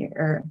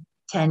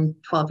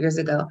 12 years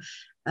ago,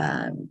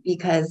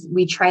 because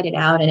we tried it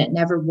out and it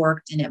never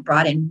worked, and it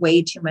brought in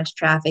way too much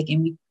traffic.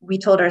 And we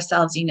told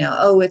ourselves,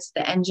 it's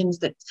the engines,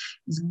 that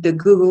the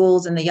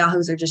Googles and the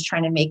Yahoos are just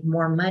trying to make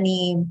more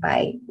money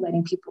by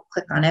letting people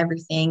click on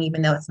everything,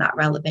 even though it's not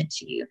relevant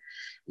to you,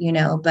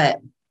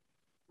 but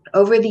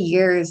over the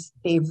years,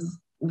 they've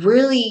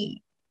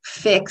really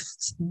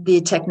fixed the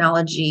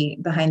technology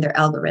behind their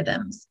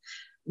algorithms,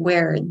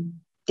 where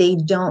they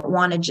don't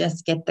want to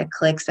just get the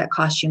clicks that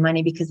cost you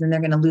money, because then they're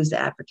going to lose the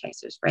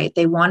advertisers, right?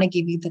 They want to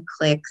give you the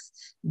clicks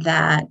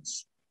that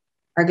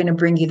are going to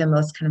bring you the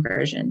most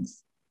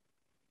conversions.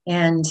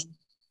 And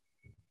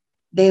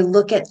they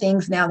look at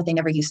things now that they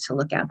never used to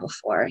look at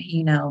before,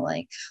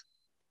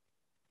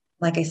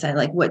 like I said,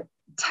 like what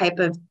type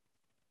of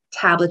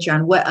tablet you're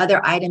on, what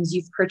other items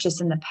you've purchased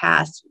in the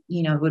past,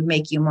 would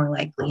make you more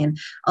likely. And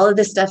all of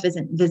this stuff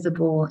isn't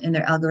visible in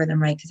their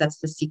algorithm, right? Because that's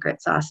the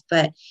secret sauce.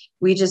 But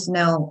we just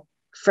know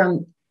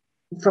from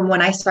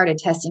when I started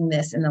testing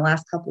this in the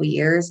last couple of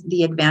years,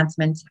 the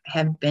advancements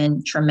have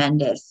been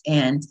tremendous.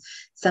 And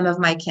some of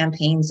my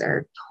campaigns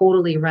are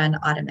totally run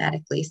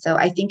automatically. So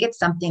I think it's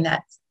something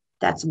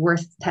that's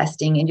worth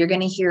testing. And you're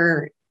going to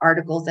hear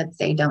articles that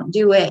say don't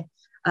do it.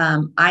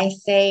 I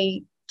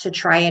say to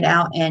try it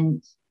out.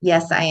 And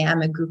yes, I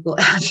am a Google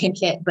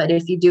advocate, but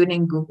if you do it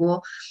in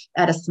Google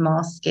at a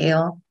small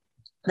scale,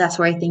 that's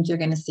where I think you're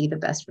going to see the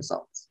best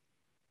results.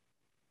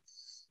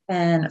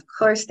 And of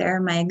course, there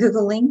are my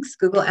Google links,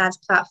 Google Ads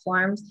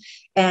platforms.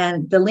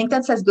 And the link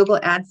that says Google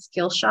Ads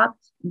Skillshop,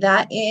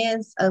 that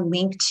is a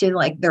link to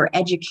like their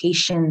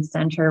education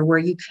center, where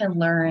you can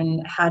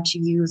learn how to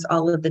use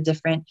all of the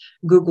different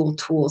Google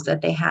tools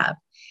that they have.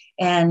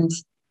 And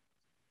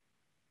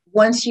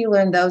once you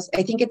learn those,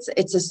 I think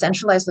it's a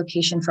centralized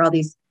location for all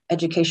these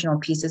educational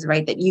pieces,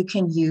 right, that you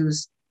can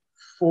use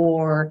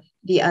for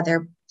the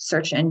other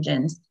search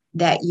engines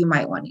that you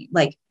might want to,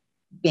 like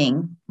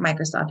Bing,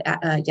 Microsoft,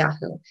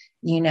 Yahoo.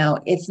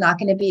 It's not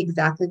going to be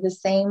exactly the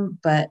same,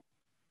 but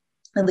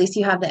at least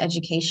you have the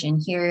education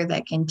here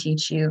that can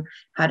teach you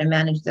how to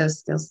manage those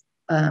skills,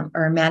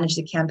 or manage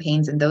the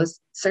campaigns in those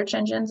search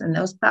engines and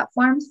those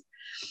platforms.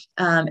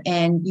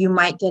 And you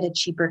might get a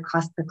cheaper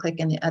cost per click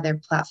in the other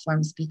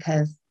platforms,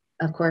 because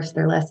of course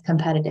they're less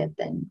competitive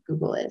than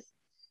Google is.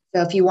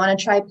 So if you want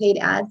to try paid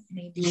ads,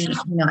 maybe,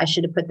 I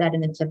should have put that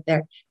in the tip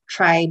there.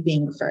 Try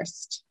Bing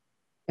first.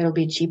 It'll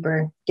be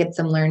cheaper, get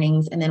some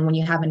learnings. And then when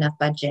you have enough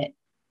budget,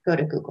 go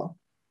to Google.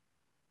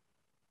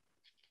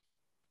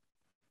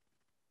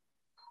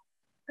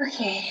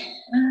 Okay.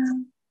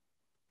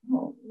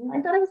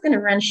 I thought I was going to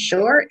run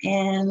short,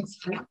 and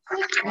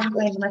I'm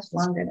going much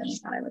longer than I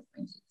thought I was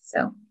going to.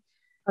 So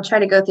I'll try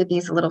to go through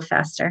these a little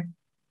faster.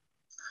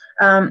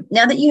 Now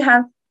that you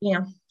have,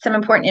 some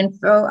important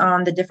info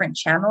on the different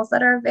channels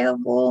that are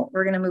available,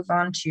 we're going to move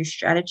on to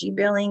strategy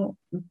building,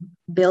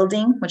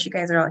 which you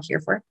guys are all here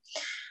for.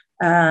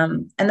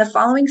 And the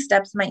following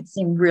steps might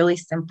seem really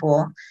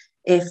simple.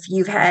 If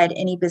you've had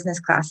any business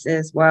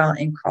classes while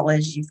in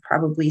college, you've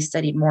probably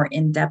studied more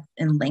in-depth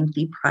and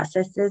lengthy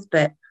processes.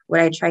 But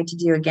what I try to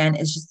do again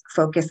is just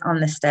focus on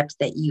the steps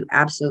that you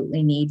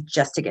absolutely need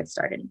just to get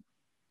started.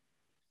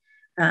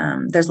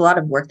 There's a lot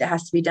of work that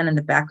has to be done in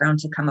the background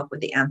to come up with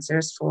the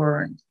answers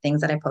for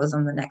things that I pose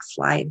on the next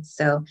slide.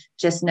 So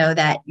just know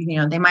that,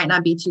 they might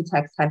not be too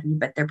text heavy,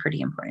 but they're pretty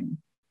important.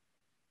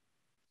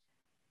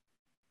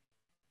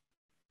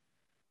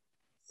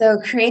 So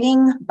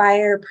creating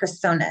buyer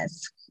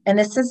personas. And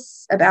this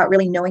is about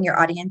really knowing your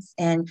audience,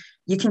 and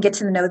you can get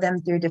to know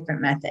them through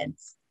different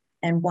methods.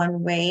 And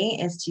one way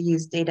is to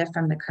use data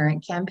from the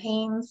current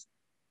campaigns,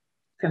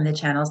 from the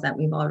channels that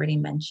we've already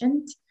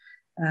mentioned.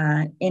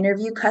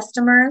 Interview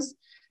customers.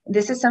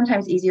 This is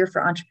sometimes easier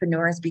for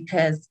entrepreneurs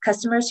because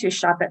customers who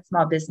shop at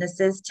small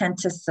businesses tend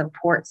to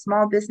support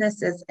small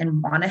businesses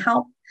and want to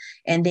help,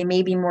 and they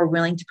may be more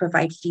willing to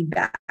provide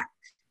feedback.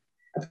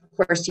 Of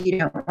course, you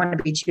don't want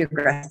to be too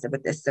aggressive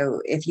with this.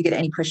 So if you get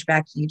any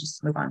pushback, you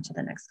just move on to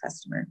the next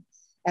customer.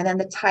 And then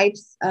the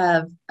types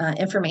of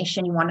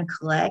information you want to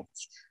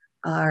collect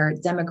are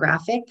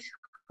demographic,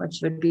 which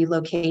would be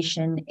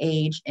location,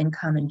 age,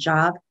 income, and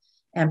job,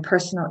 and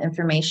personal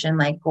information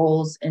like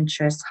goals,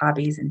 interests,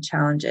 hobbies, and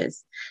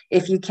challenges.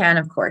 If you can,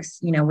 of course,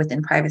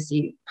 within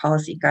privacy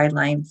policy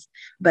guidelines.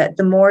 But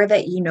the more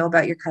that you know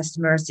about your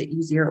customers, the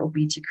easier it will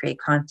be to create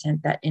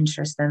content that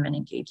interests them and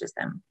engages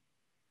them.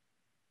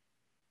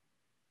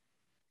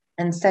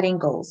 And setting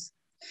goals.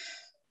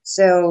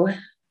 So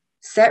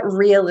set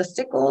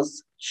realistic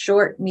goals,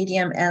 short,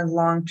 medium, and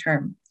long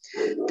term.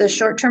 The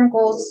short term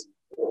goals,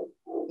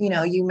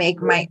 you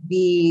make might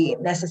be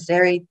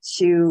necessary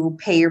to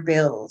pay your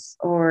bills,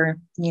 or,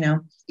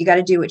 you got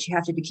to do what you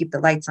have to keep the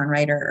lights on,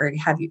 right? Or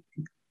have you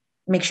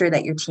make sure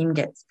that your team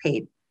gets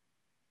paid.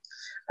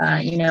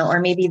 Or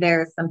maybe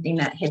there's something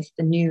that hits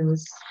the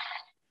news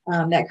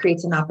that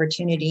creates an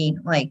opportunity.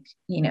 Like,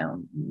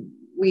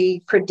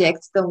 we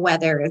predict the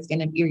weather is going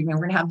to be, we're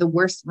going to have the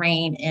worst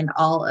rain in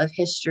all of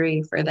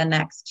history for the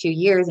next 2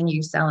 years, and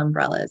you sell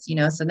umbrellas,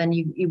 so then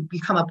you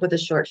come up with a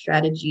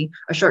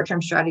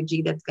short-term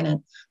strategy that's going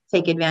to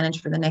take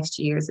advantage for the next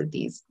 2 years of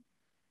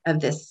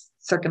this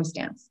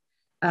circumstance.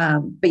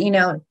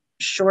 But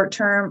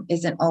short-term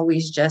isn't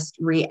always just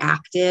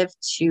reactive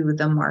to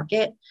the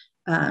market.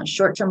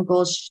 Short-term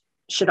goals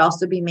should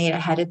also be made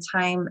ahead of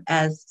time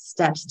as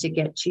steps to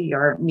get to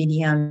your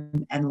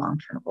medium and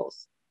long-term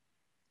goals.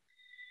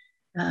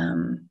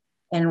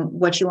 And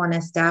what you want to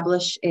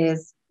establish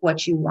is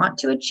what you want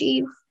to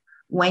achieve,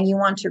 when you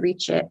want to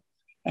reach it,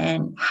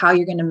 and how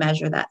you're going to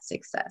measure that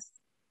success.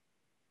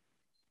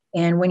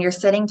 And when you're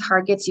setting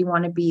targets, you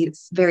want to be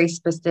very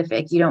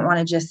specific. You don't want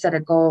to just set a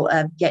goal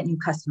of get new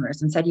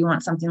customers. Instead, you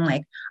want something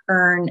like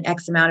earn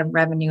X amount of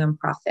revenue and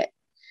profit.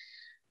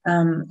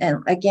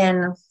 And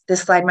again,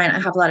 this slide might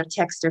not have a lot of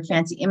text or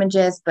fancy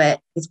images, but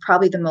it's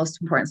probably the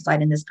most important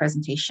slide in this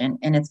presentation.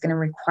 And it's going to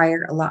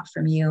require a lot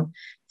from you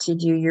to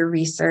do your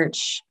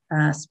research,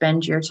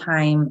 spend your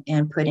time,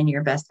 and put in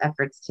your best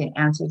efforts to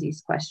answer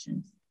these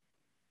questions.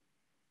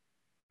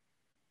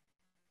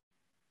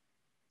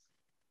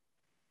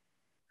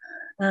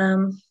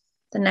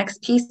 The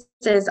next piece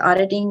is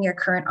auditing your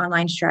current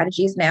online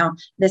strategies. Now,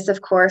 this,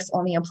 of course,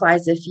 only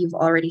applies if you've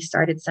already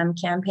started some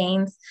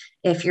campaigns.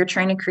 If you're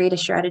trying to create a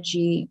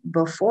strategy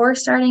before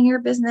starting your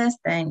business,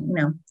 then,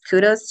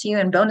 kudos to you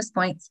and bonus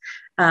points.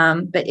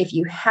 But if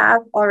you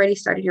have already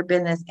started your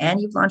business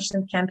and you've launched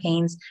some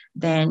campaigns,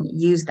 then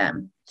use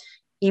them.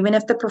 Even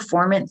if the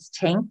performance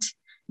tanked,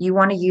 you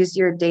want to use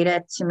your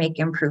data to make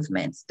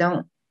improvements.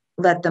 Don't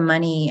let the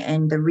money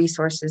and the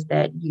resources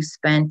that you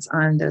spent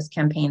on those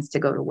campaigns to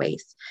go to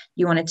waste.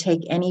 You want to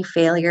take any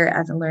failure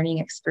as a learning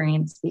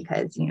experience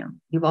because,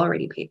 you've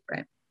already paid for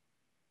it.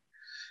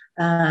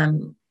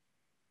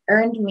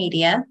 Earned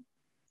media.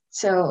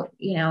 So,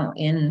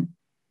 in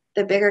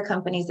the bigger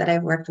companies that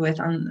I've worked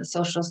with on the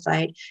social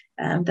side,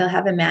 they'll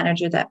have a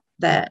manager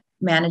that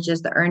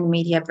manages the earned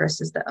media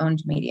versus the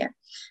owned media.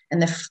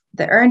 And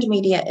the earned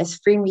media is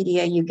free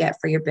media you get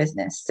for your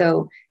business.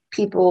 So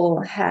people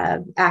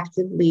have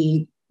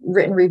actively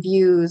written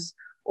reviews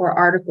or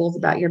articles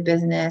about your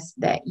business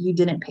that you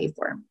didn't pay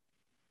for.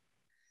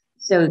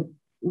 So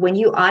when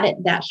you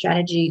audit that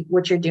strategy,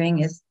 what you're doing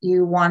is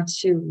you want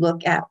to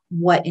look at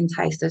what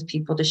enticed those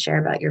people to share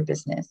about your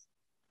business.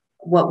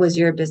 What was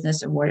your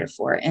business awarded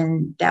for?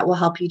 And that will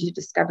help you to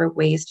discover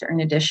ways to earn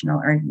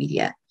additional earned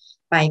media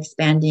by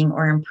expanding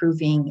or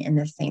improving in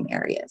the same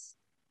areas.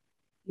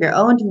 Your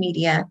owned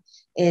media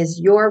is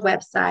your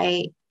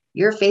website,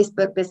 your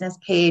Facebook business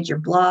page, your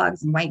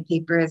blogs and white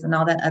papers, and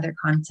all that other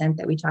content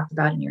that we talked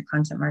about in your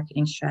content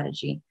marketing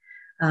strategy.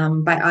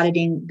 By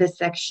auditing this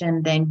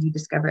section, then you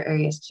discover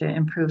areas to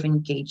improve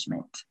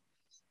engagement.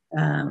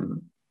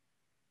 And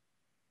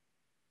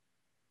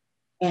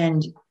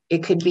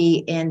it could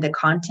be in the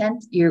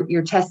content.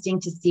 You're testing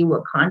to see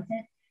what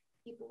content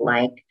people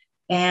like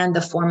and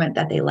the format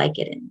that they like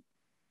it in.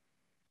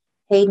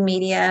 Paid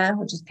media,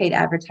 which is paid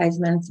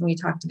advertisements, and we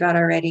talked about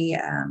already.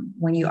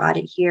 When you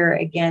audit here,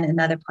 again,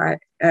 another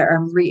part,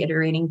 I'm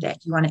reiterating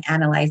that you want to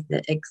analyze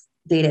the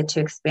data to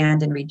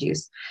expand and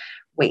reduce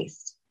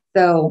waste.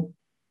 So,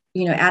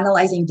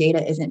 analyzing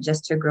data isn't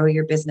just to grow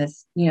your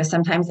business.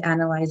 Sometimes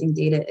analyzing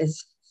data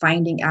is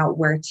finding out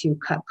where to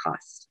cut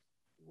costs,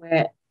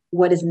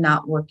 what is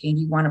not working,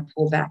 you want to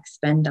pull back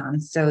spend on.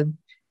 So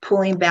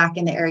pulling back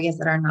in the areas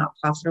that are not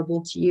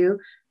profitable to you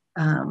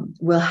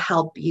will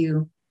help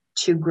you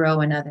to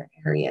grow in other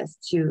areas,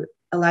 to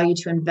allow you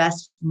to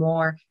invest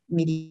more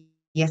media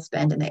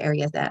spend in the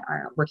areas that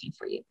are working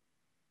for you.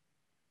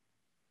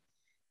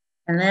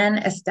 And then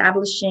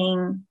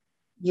establishing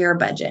your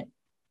budget.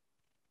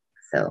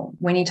 So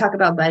when you talk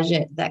about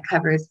budget, that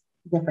covers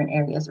different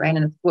areas, right?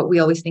 And what we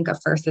always think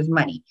of first is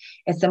money.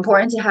 It's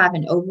important to have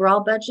an overall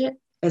budget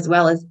as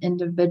well as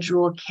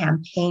individual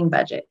campaign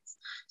budgets,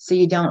 so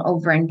you don't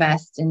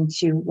overinvest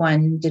into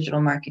one digital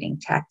marketing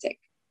tactic.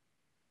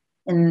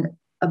 And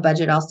a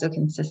budget also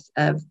consists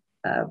of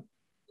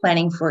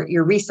planning for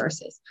your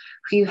resources.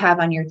 Who you have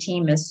on your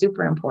team is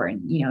super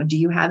important. Do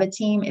you have a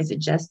team? Is it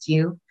just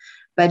you?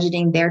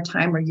 Budgeting their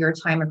time or your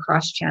time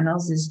across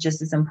channels is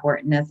just as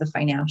important as the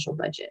financial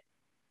budget.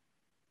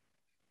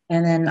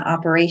 And then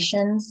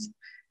operations.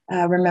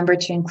 Remember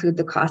to include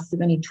the cost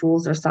of any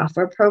tools or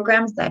software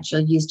programs that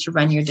you'll use to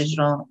run your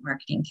digital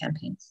marketing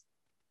campaigns.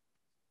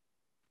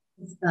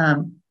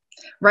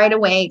 Right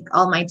away,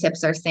 all my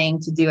tips are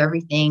saying to do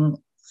everything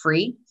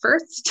free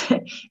first,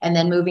 and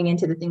then moving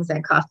into the things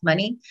that cost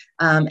money.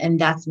 And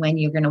that's when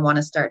you're going to want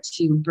to start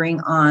to bring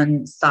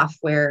on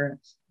software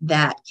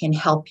that can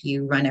help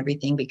you run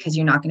everything, because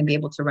you're not going to be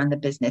able to run the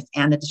business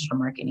and the digital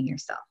marketing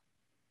yourself.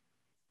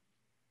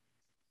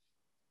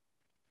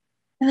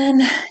 And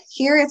then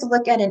here is a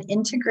look at an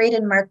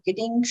integrated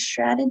marketing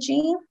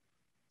strategy.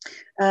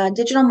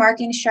 Digital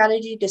marketing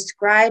strategy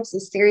describes a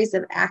series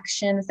of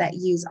actions that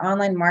use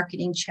online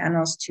marketing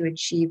channels to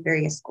achieve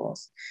various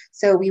goals.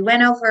 So we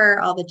went over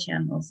all the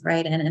channels,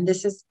 right? And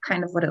this is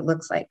kind of what it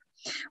looks like.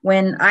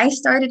 When I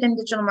started in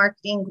digital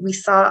marketing, we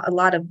saw a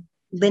lot of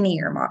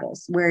linear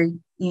models where,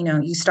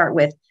 you start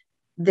with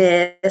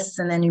this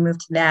and then you move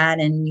to that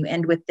and you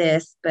end with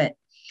this. But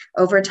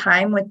over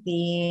time, with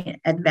the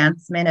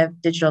advancement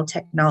of digital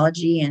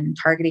technology and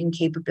targeting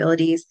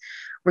capabilities,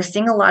 we're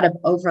seeing a lot of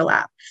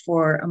overlap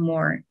for a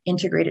more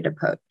integrated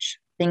approach.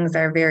 Things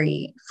are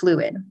very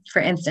fluid.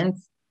 For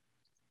instance,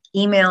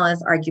 email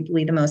is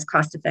arguably the most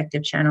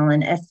cost-effective channel,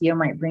 and SEO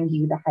might bring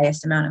you the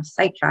highest amount of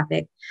site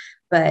traffic.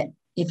 But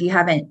if you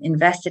haven't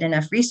invested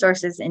enough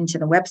resources into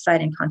the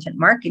website and content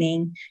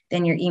marketing,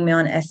 then your email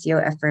and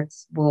SEO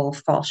efforts will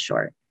fall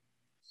short.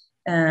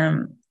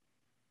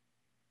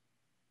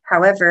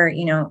 However,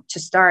 to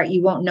start,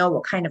 you won't know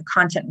what kind of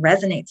content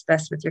resonates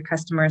best with your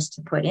customers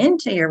to put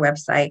into your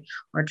website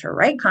or to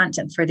write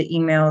content for the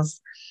emails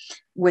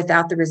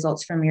without the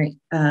results from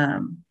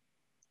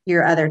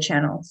your other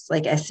channels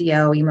like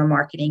SEO, email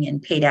marketing,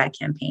 and paid ad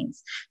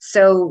campaigns.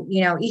 So,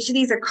 each of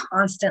these are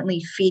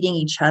constantly feeding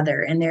each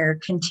other, and they're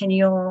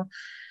continual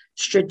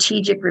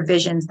strategic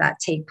revisions that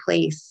take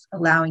place,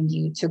 allowing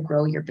you to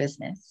grow your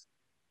business.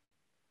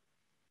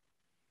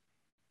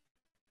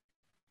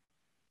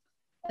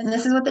 And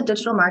this is what the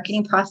digital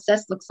marketing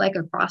process looks like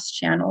across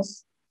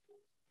channels.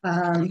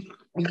 Again,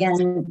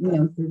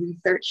 the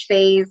research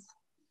phase,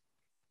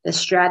 the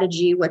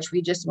strategy, which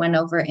we just went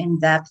over in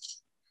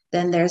depth.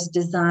 Then there's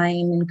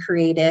design and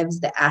creatives,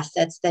 the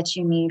assets that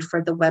you need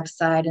for the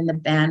website and the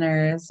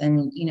banners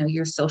and,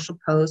 your social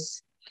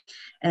posts,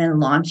 and then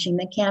launching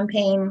the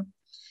campaign.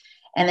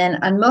 And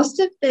then on most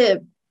of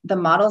the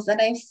models that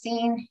I've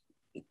seen,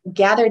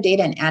 gather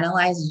data and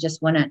analyze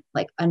just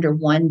under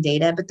one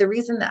data. But the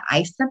reason that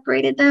I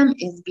separated them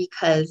is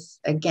because,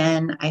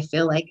 again, I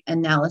feel like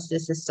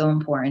analysis is so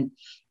important,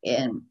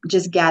 and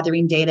just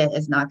gathering data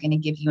is not going to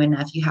give you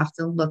enough. You have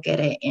to look at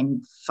it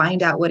and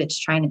find out what it's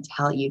trying to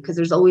tell you, because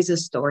there's always a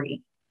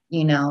story,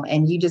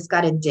 and you just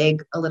got to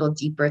dig a little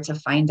deeper to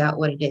find out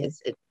what it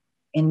is.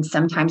 And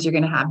sometimes you're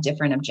going to have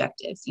different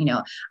objectives.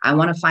 I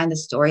want to find the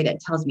story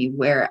that tells me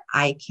where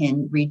I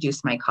can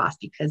reduce my cost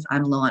because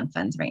I'm low on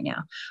funds right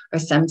now. Or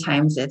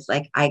sometimes it's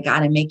like, I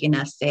got to make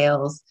enough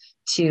sales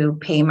to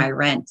pay my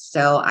rent,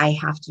 so I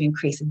have to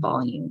increase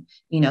volume,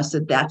 so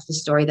that's the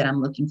story that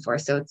I'm looking for.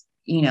 So it's,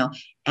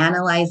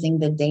 analyzing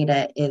the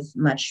data is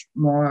much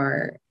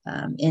more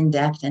in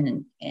depth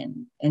and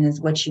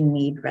is what you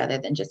need rather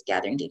than just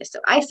gathering data. So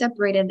I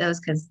separated those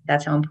because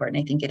that's how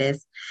important I think it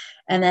is.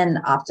 And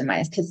then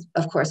optimize, because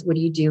of course, what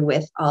do you do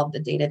with all the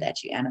data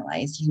that you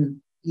analyze? You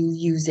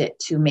use it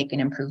to make an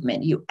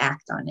improvement. You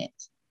act on it.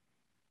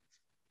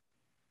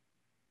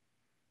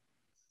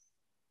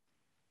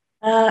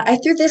 I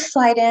threw this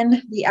slide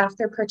in, the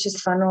after purchase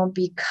funnel,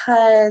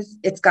 because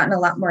it's gotten a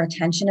lot more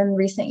attention in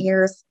recent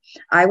years.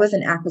 I was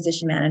an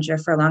acquisition manager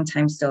for a long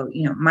time. So,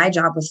 my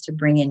job was to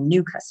bring in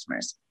new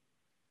customers.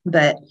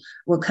 But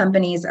what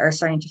companies are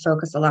starting to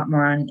focus a lot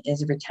more on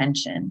is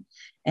retention,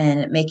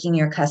 and making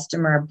your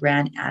customer a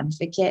brand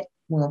advocate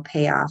will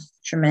pay off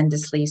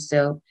tremendously.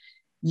 So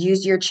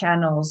use your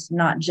channels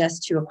not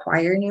just to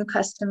acquire new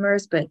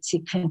customers, but to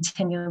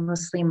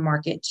continuously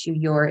market to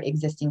your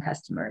existing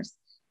customers.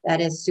 That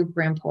is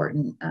super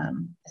important,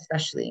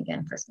 especially,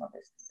 again, for small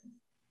businesses.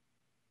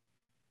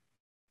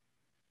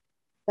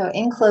 So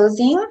in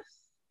closing,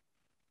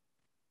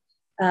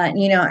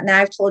 now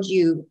I've told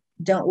you,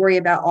 don't worry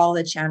about all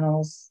the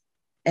channels.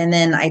 And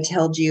then I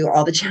told you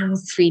all the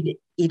channels feed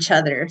each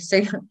other.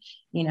 So,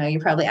 you're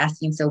probably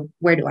asking, so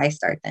where do I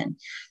start then?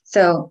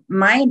 So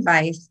my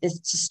advice is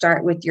to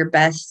start with your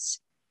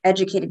best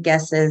educated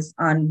guesses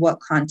on what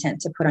content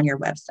to put on your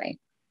website.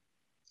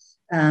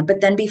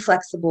 But then be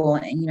flexible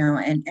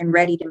and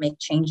ready to make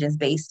changes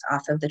based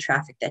off of the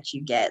traffic that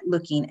you get,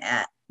 looking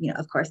at,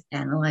 of course,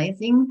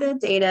 analyzing the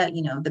data,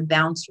 the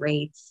bounce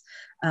rates,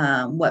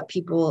 what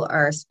people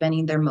are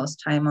spending their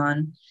most time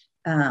on,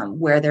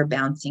 where they're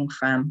bouncing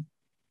from.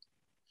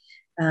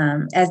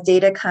 As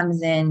data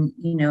comes in,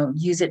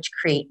 use it to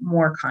create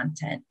more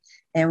content.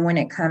 And when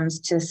it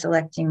comes to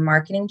selecting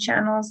marketing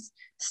channels,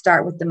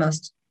 start with the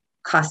most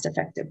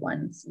cost-effective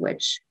ones,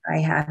 which I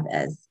have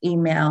as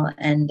email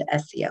and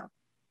SEO.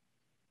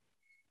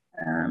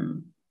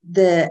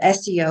 The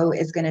SEO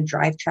is going to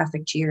drive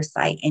traffic to your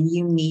site, and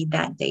you need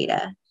that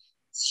data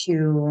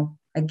to,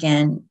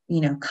 again,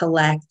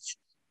 collect,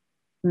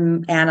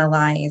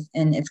 analyze,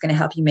 and it's going to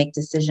help you make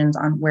decisions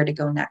on where to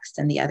go next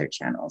in the other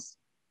channels.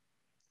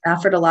 I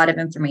offered a lot of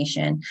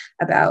information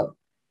about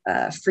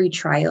free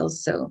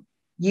trials, so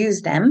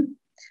use them,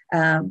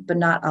 but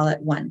not all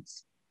at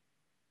once.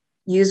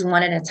 Use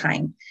one at a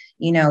time.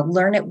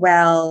 Learn it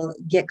well,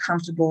 get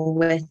comfortable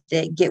with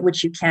it, get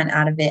what you can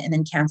out of it, and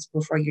then cancel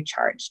before you're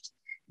charged.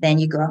 then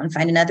you go out and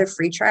find another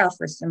free trial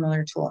for a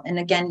similar tool. And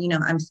again,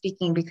 I'm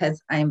speaking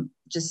because I'm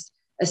just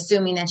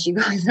assuming that you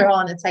guys are all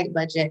on a tight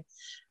budget.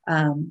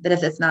 But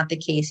if that's not the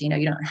case, you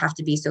don't have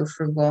to be so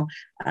frugal.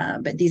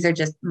 But these are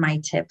just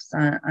my tips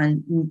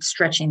on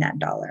stretching that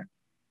dollar.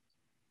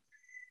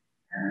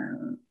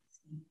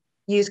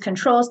 Use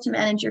controls to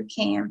manage your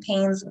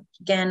campaigns.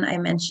 Again, I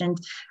mentioned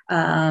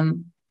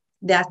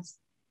that's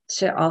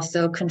to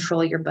also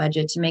control your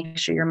budget to make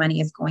sure your money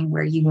is going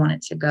where you want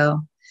it to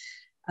go.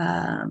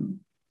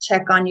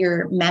 Check on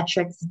your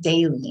metrics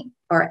daily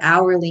or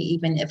hourly,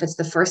 even if it's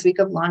the first week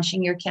of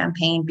launching your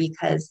campaign,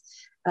 because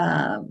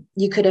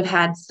you could have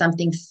had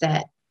something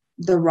set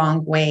the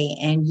wrong way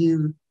and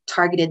you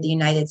targeted the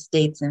United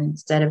States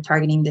instead of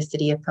targeting the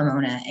city of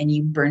Pomona, and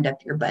you burned up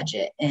your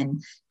budget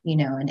in,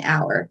 an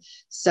hour.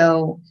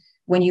 So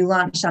when you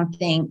launch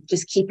something,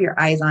 just keep your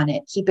eyes on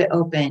it, keep it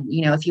open.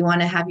 If you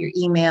want to have your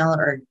email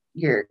or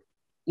your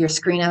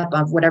screen up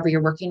of whatever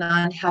you're working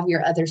on, have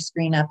your other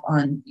screen up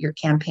on your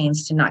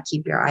campaigns to not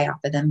keep your eye off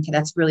of them, because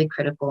that's really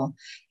critical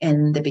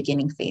in the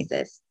beginning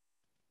phases.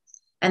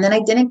 And then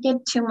I didn't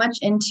get too much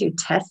into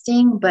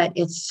testing, but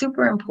it's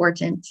super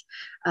important.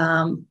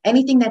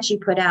 Anything that you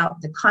put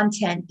out, the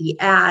content, the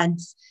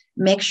ads,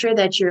 make sure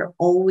that you're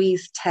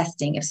always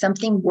testing. If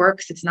something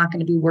works, it's not going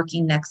to be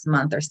working next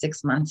month or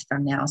 6 months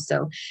from now.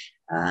 So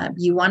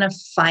you want to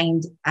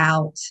find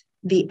out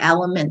the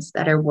elements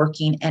that are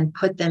working and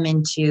put them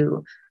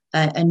into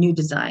a new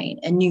design,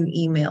 a new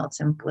email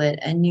template,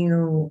 a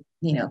new,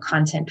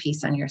 content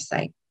piece on your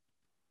site.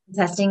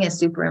 Testing is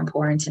super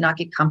important, to not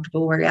get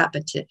comfortable where you're at,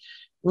 but to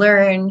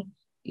learn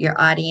your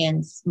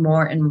audience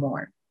more and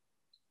more.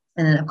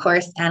 And then, of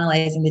course,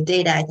 analyzing the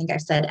data. I think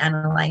I've said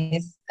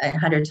analyze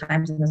 100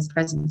 times in this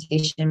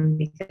presentation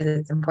because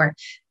it's important.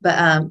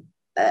 But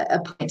a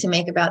point to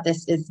make about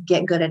this is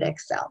get good at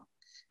Excel.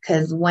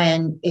 Because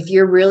if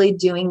you're really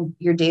doing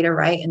your data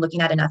right and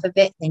looking at enough of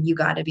it, then you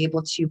got to be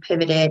able to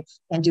pivot it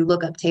and do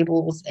lookup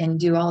tables and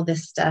do all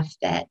this stuff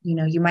that,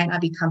 you might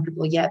not be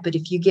comfortable yet. But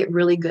if you get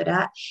really good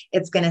at,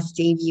 it's going to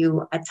save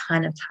you a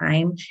ton of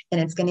time, and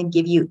it's going to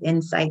give you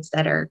insights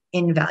that are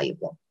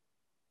invaluable.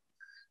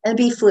 And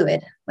be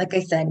fluid. Like I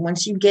said,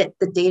 once you get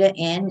the data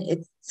in,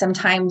 it's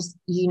sometimes,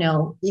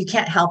 you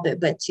can't help it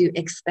but to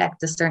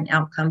expect a certain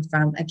outcome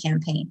from a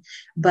campaign.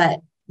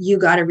 But you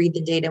got to read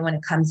the data when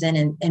it comes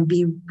in and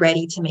be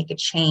ready to make a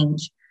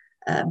change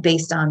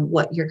based on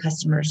what your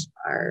customers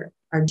are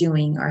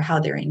doing or how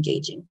they're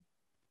engaging.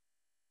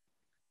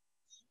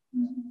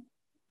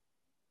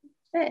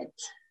 Good.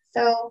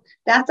 So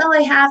that's all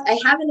I have. I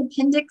have an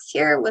appendix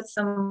here with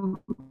some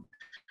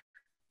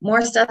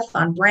more stuff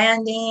on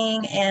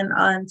branding and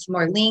on some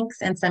more links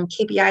and some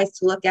KPIs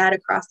to look at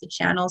across the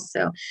channels.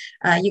 So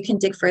you can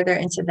dig further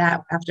into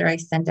that after I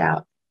send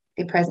out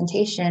the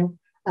presentation.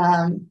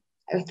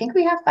 I think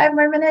we have 5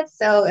 more minutes.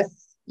 So if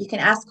you can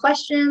ask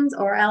questions,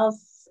 or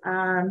else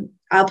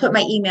I'll put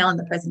my email in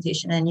the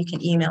presentation and you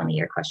can email me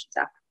your questions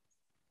after.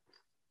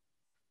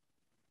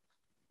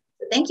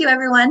 So thank you,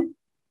 everyone.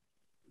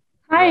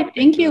 Hi,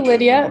 thank you,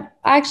 Lydia.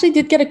 I actually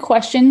did get a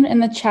question in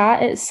the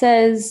chat. It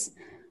says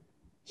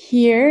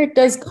here,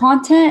 does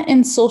content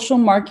and social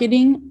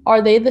marketing,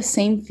 are they the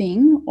same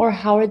thing, or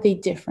how are they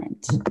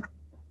different?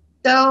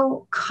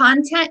 So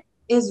content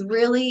is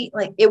really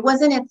it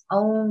wasn't its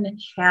own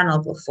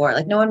channel before.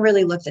 No one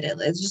really looked at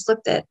it. It just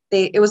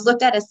it was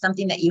looked at as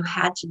something that you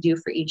had to do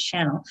for each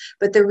channel.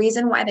 But the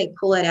reason why they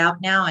pull it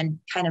out now and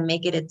kind of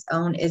make it its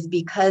own is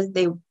because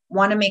they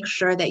want to make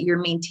sure that you're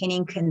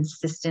maintaining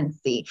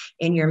consistency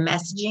in your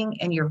messaging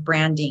and your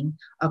branding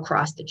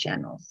across the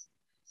channels.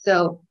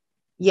 So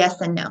yes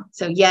and no.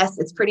 So yes,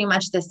 it's pretty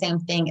much the same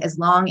thing as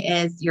long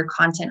as your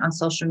content on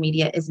social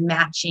media is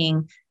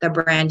matching the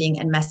branding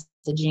and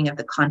messaging of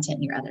the content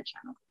in your other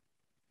channels.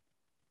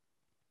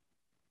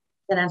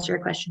 Does that answer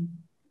your question?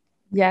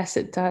 Yes,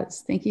 it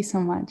does. Thank you so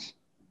much.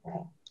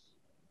 Okay.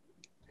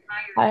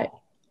 I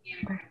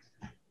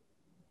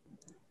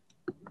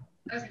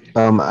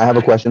have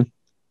a question.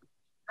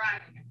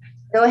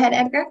 Go ahead,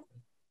 Edgar.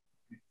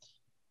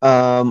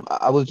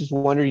 I was just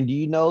wondering, do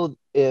you know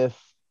if,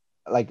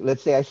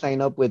 let's say I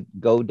sign up with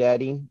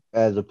GoDaddy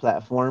as a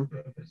platform,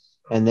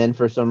 and then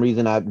for some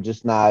reason I'm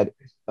just not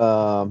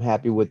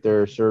happy with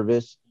their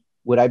service,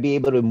 would I be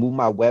able to move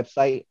my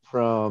website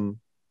from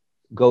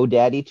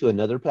GoDaddy to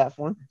another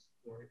platform?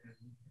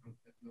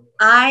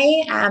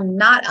 I am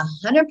not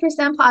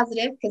 100%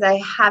 positive because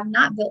I have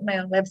not built my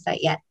own website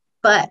yet,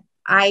 but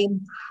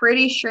I'm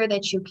pretty sure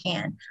that you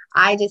can.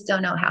 I just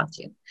don't know how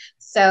to.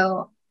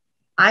 So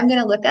I'm going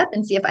to look up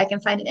and see if I can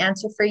find an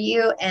answer for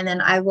you, and then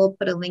I will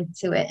put a link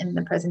to it in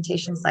the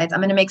presentation slides. I'm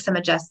going to make some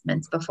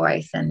adjustments before I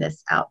send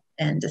this out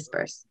and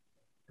disperse.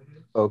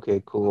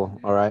 Okay, cool.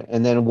 All right.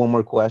 And then one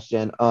more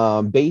question.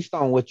 Based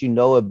on what you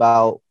know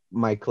about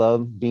my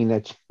club, being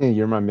that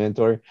you're my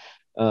mentor,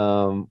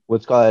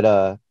 what's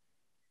called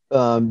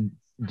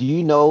do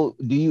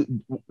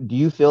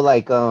you feel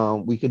like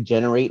we could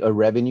generate a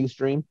revenue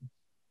stream?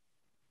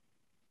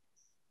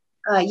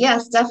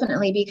 Yes,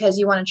 definitely, because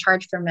you want to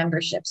charge for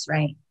memberships,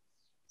 right?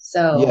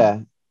 So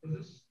yeah.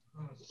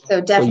 So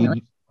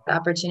definitely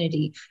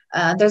opportunity.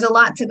 There's a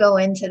lot to go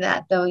into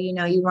that, though. You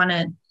know, you want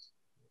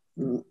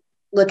to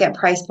look at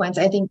price points.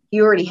 I think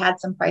you already had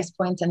some price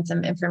points and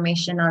some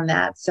information on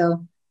that.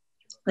 So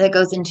that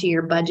goes into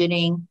your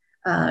budgeting.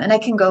 And I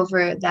can go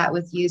over that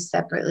with you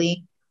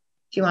separately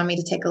if you want me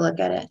to take a look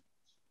at it.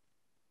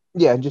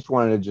 Yeah, I just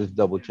wanted to just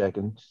double check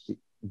and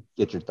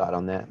get your thought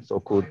on that. So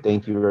cool.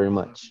 Thank you very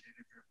much.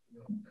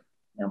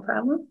 No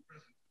problem.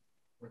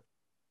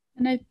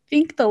 And I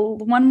think the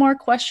one more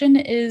question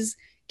is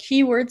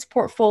keywords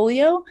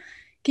portfolio.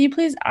 Can you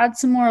please add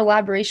some more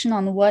elaboration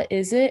on what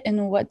is it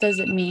and what does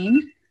it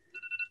mean?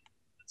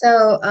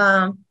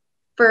 So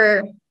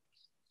for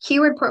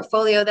keyword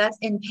portfolio, that's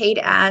in paid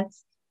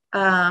ads.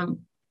 The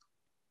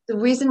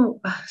reason,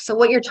 so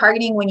what you're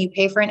targeting when you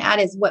pay for an ad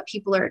is what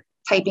people are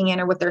typing in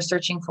or what they're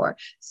searching for.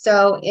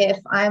 So if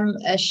I'm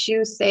a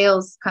shoe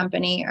sales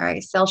company or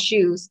I sell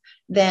shoes,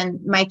 then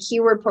my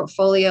keyword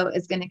portfolio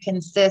is going to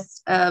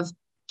consist of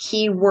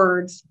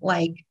keywords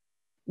like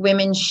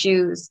women's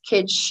shoes,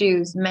 kids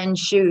shoes, men's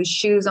shoes,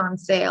 shoes on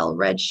sale,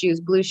 red shoes,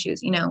 blue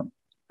shoes, you know,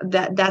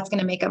 that's going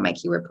to make up my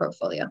keyword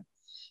portfolio.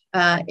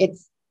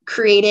 It's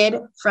created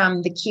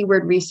from the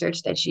keyword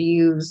research that you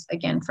use,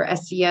 again, for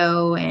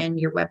SEO and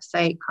your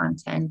website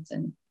content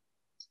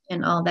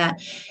and all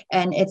that.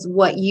 And it's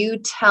what you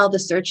tell the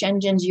search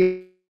engines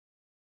you're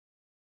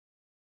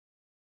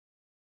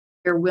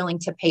willing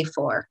to pay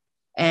for.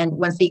 And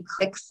once he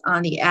clicks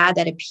on the ad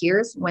that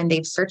appears when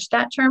they've searched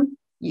that term,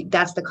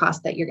 that's the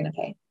cost that you're going to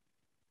pay.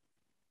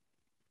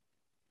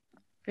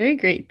 Very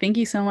great. Thank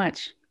you so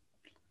much.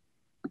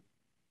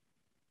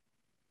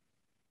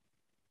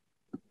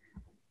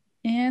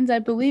 And I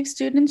believe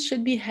students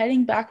should be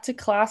heading back to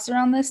class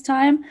around this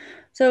time.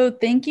 So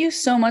thank you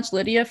so much,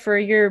 Lydia, for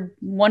your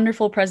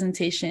wonderful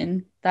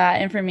presentation.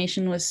 That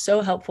information was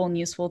so helpful and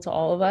useful to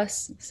all of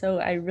us. So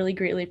I really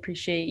greatly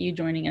appreciate you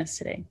joining us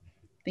today.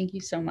 Thank you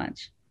so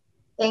much.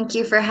 Thank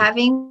you for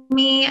having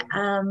me.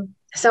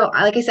 So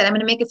like I said, I'm going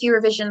to make a few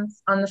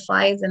revisions on the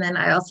slides and then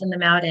I'll send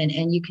them out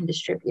and you can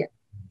distribute.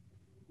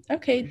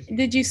 Okay.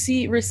 Did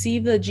you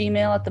receive the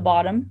Gmail at the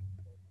bottom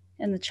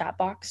in the chat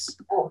box?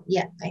 Oh,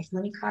 yeah. Nice.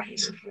 Let me copy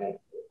it.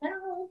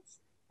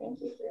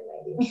 Thank you for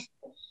inviting me.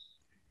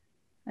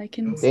 I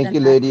can. Thank you,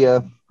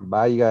 Lydia.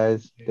 Bye, you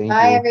guys. Thank you.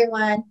 Bye,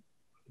 everyone.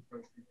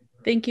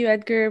 Thank you,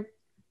 Edgar.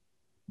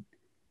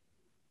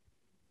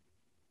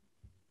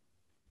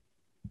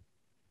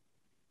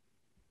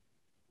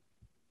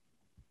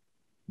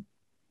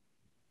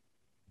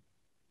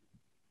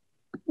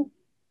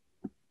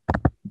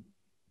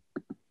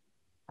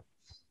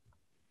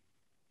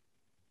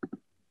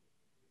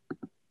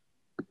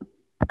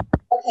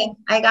 Okay,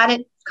 I got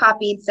it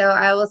copied, so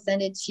I will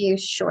send it to you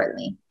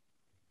shortly.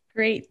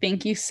 Great.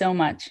 Thank you so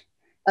much.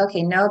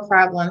 Okay, no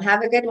problem.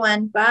 Have a good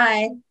one.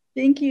 Bye.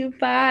 Thank you.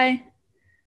 Bye.